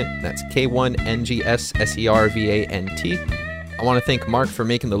KingServant. That's KINGSSERVANT. I want to thank Mark for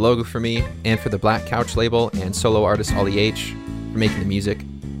making the logo for me, and for the Black Couch label, and solo artist Ollie H for making the music.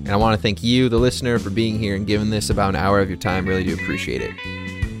 And I want to thank you, the listener, for being here and giving this about an hour of your time. Really do appreciate it.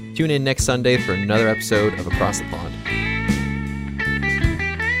 Tune in next Sunday for another episode of Across the Pond.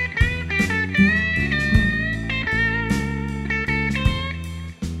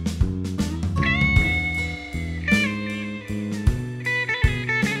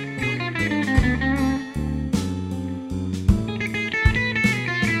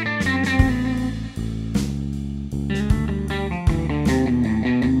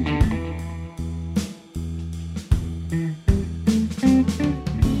 Mm-hmm.